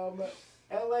cool.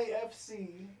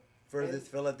 LAFC Versus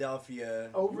Philadelphia.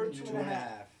 over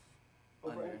 2.5.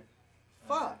 Over. Under.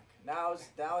 Fuck. Now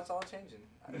it's all changing.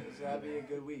 It's gotta be a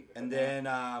good week. And then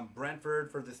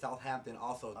Brentford for the Southampton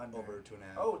also Under. over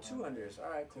 2.5. Oh, 2 unders. All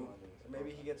right, cool. 2 unders.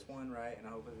 Maybe he gets one right, and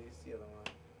I hope at least the other one.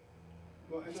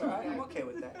 Well, and It's then all right. we I'm have- okay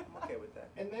with that. I'm okay with that.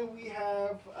 And then we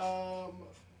have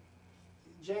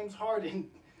James Harden.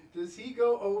 Does he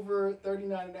go over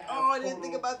 39.5? Oh, I didn't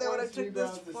think about that when I points, took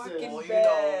this rebounds, fucking assists? Oh, you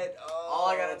bet. all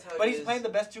I gotta tell But you he's is- playing the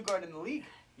best 2 guard in the league.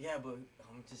 Yeah, but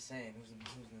I'm just saying, who's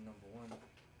the number one? Two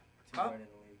Huh? guard in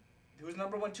the league. Who's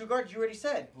number 1 2 guard? You already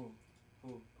said. Who?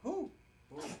 Who? Who?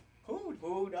 Who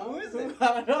is it?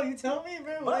 I don't know. You tell me,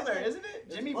 bro. Butler, isn't it?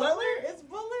 It's Jimmy Butler? Butler? It's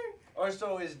Butler. Or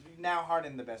so is now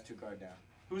Harden the best 2 guard now?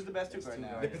 Who's the best 2 It's guard 2 now?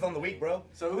 guard. Depends on the week, bro.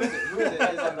 So who is it? Who is it?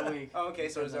 Depends on the week. Oh, okay,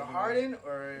 so is it Depends on the Harden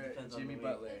or Depends on Jimmy the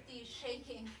Butler? 50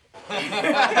 shaking.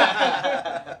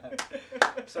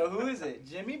 So who is it?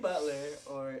 Jimmy Butler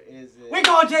or is it? We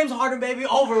call James Harden, baby,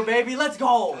 over, baby. Let's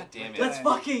go. God damn it. Let's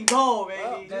fucking go,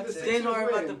 Well, baby. that's it. James Sixers Harden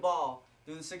got win. the ball.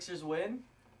 Do the Sixers win?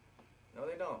 No,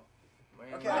 they don't.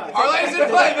 Okay, Miami. Parlays in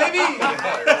play, baby.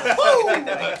 I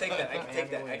can take that. I can take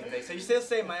that. So you still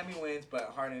say Miami wins,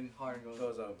 but Harden Harden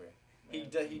goes over. He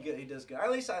does good.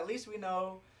 At least we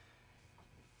know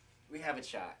we have a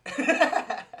shot.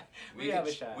 we have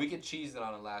a shot. We could cheese it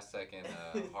on a last second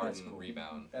Harden cool.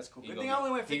 rebound. That's cool. He Good gonna thing I be-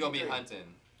 only went He gonna be 53.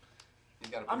 hunting. He's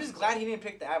got. I'm just glad he didn't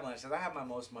pick the Avalanche because I have my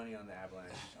most money on the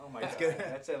Avalanche. Oh my god, good.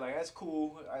 that's it. Like that's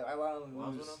cool. I only Wild lose. win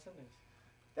on Sundays.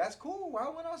 That's cool.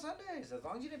 Wild win on Sundays as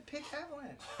long as you didn't pick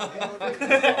Avalanche.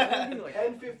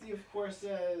 N50, of course,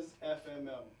 says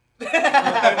FML.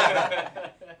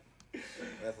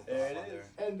 That's what's There it on is.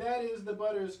 there. And that is the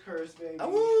Butters curse, baby.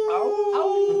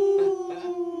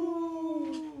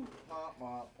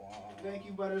 Thank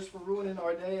you, Butters, for ruining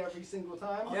our day every single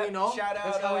time. Oh, Yeah, you know, shout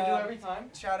that's out, how we do every time.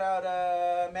 Shout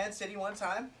out Man City one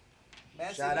time.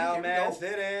 Man Shout City, out here we Man go.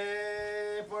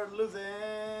 City for losing.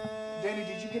 Danny,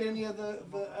 did you get any of the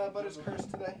Butter's Curse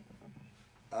today?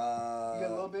 You got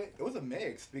a little bit? It was a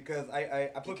mix because I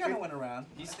He put kind of went around.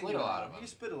 He split a lot of them. He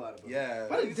split a lot of them. yeah.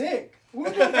 What a dick.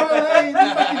 We're gonna parlay and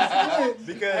fucking split.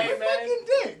 Because What a fucking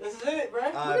dick. This is it, bro.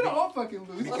 We're gonna all fucking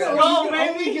lose. because- Let's go, we can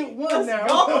baby. only get one Let's now.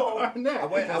 go. Our neck. I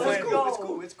went- It's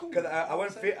cool. It's cool. Because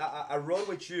I rode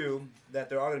with you that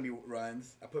there are gonna be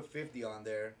runs. I put 50 on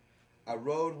there. I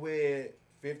rode with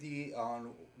 50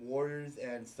 on Warriors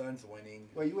and Suns winning.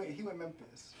 Well, he went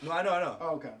Memphis. No, I know.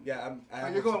 Oh, okay. Yeah,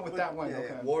 You're going with that one. yeah,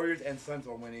 Okay. Warriors and Suns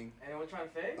are winning. Anyone trying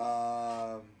to fade?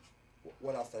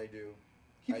 What else did I do?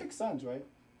 He picked Suns, right?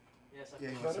 Yes, I Yeah,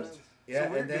 think he so. does. Yeah,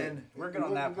 So we're and then good. We're good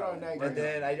on that We're part. good on that. and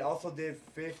then I also did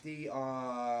 50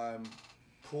 on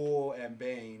Poole and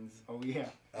Baines. Oh yeah.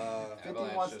 50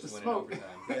 Avalanche wants just to winning smoke.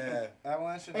 overtime. Yeah,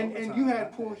 Avalanche in And overtime. you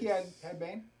had Poole. He had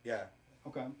Bane. yeah.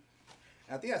 Okay.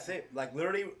 I think that's it. Like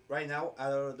literally right now,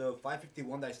 out of the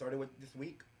 551 that I started with this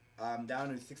week, I'm down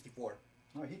to 64.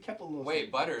 No, he kept a little.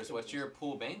 Wait, Butters, what's your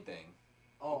Pool Bane thing?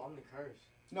 Oh, I'm the curse.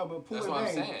 No, but Poole That's and what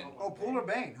I'm Bane. saying. Oh, Poole or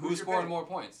Bane? Who's your scoring pick? more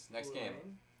points next game?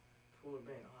 Pool or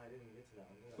Bane? Oh, I didn't get to that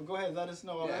one. Well, go ahead. Let us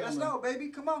know. Yeah, Let us know, baby.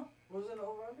 Come on. What was it,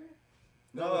 over under?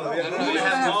 No, no, yeah, no, we're no, gonna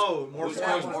have no. more Who points.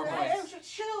 scores more Hey, points?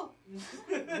 chill.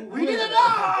 We need to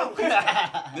know.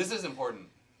 This is important.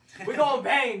 We going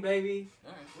Bane, baby.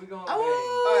 All right. We going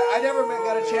Oh. Bane. I never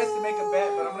got a chance to make a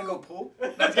bet, but I'm gonna go Poole.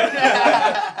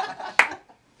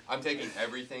 I'm taking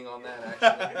everything on that,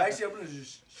 actually. Actually, I'm gonna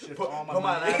just shift Put, all my put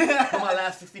my money. put my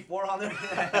last 64 on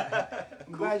there.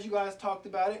 I'm glad you guys talked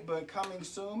about it, but coming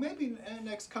soon, maybe in the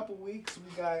next couple weeks,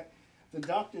 we got the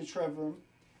Dr. Trevor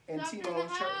and Doctor in Timo the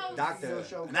house. Doctor,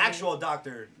 show an actual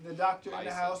doctor. the doctor in the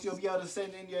License. house. You'll be able to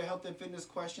send in your health and fitness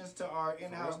questions to our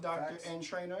in-house real, doctor facts. and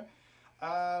trainer.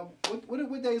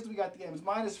 What days do we got the games?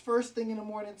 Mine is first thing in the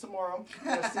morning tomorrow.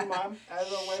 See mine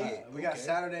as always. We got Okay.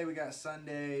 Saturday, we got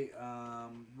Sunday.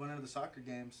 One of the soccer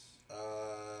games.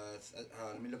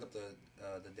 Let me look up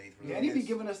the dates. Yeah, and he be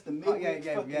giving us the midweek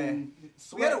yeah. fucking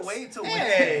We had to sweats. wait till Hey,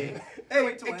 Wednesday. hey,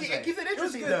 Wait till Wednesday. it keeps it was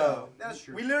interesting good, though. That's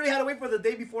true. We literally had to wait for the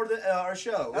day before our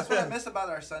show. That's what I miss about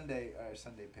our Sunday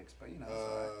picks. But you know, it's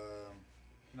all right. Um,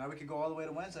 Now we can go all the way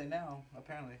to Wednesday now,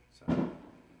 apparently. So,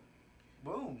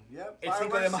 boom. Yep. It's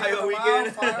Cinco de Fireworks, Mayo Cinco de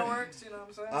weekend. Fireworks, you know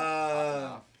what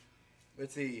I'm saying?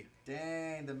 let's see.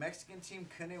 Dang, the Mexican team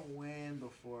couldn't win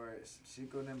before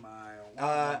Cinco de Mayo.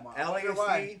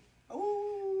 LAFC,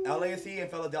 Ooh. LAFC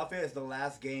and Philadelphia is the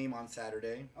last game on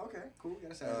Saturday. Okay, cool.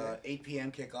 Got a Saturday. 8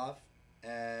 p.m. kickoff.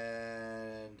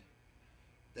 And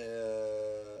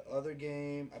the other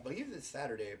game, I believe it's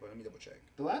Saturday, but let me double check.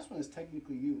 The last one is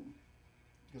technically you,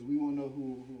 because we won't know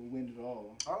who will win it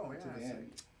all. Oh, to yeah, the that's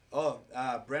end. Oh,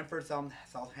 Brentford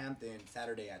Southampton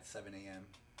Saturday at 7 a.m.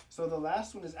 So the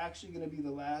last one is actually going to be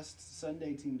the last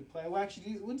Sunday team to play. Well,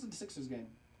 actually, when's the Sixers game?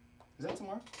 Is that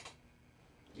tomorrow?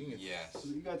 Yes. So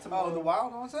you got tomorrow. Oh, the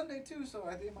Wild on Sunday too, so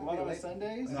I think it might Wild be on late.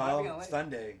 Sundays? It might be No, late.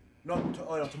 Sunday.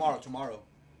 No, tomorrow.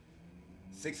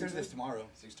 Sixers is tomorrow.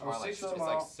 Six tomorrow, like, six it's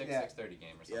tomorrow. like 6, Yeah. 6:30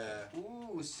 game or something. Yeah.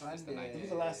 Ooh, the Sunday. night. Who's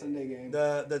the last Sunday game?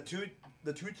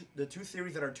 The two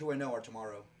series that are 2-0 are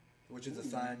tomorrow, which is the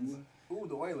Suns Ooh,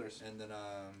 the Oilers. and then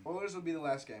Oilers will be the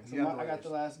last game. So You have I got Oilers. the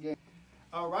last game.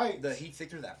 All right. the Heat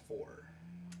Sixers at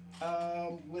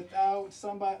 4. Without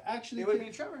somebody, actually, It would be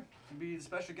Trevor. He'd be the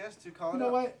special guest to call you it know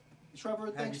out. what? Trevor,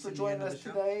 you thanks for seen the joining end of us the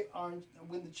show? today on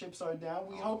When the Chips Are Down.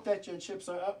 We hope that your chips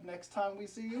are up next time we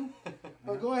see you.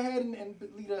 But go ahead and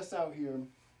lead us out here.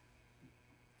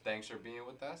 Thanks for being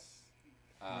with us.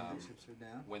 The chips are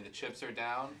down. When the chips are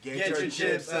down, Get your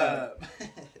chips up.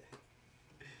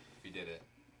 we did it.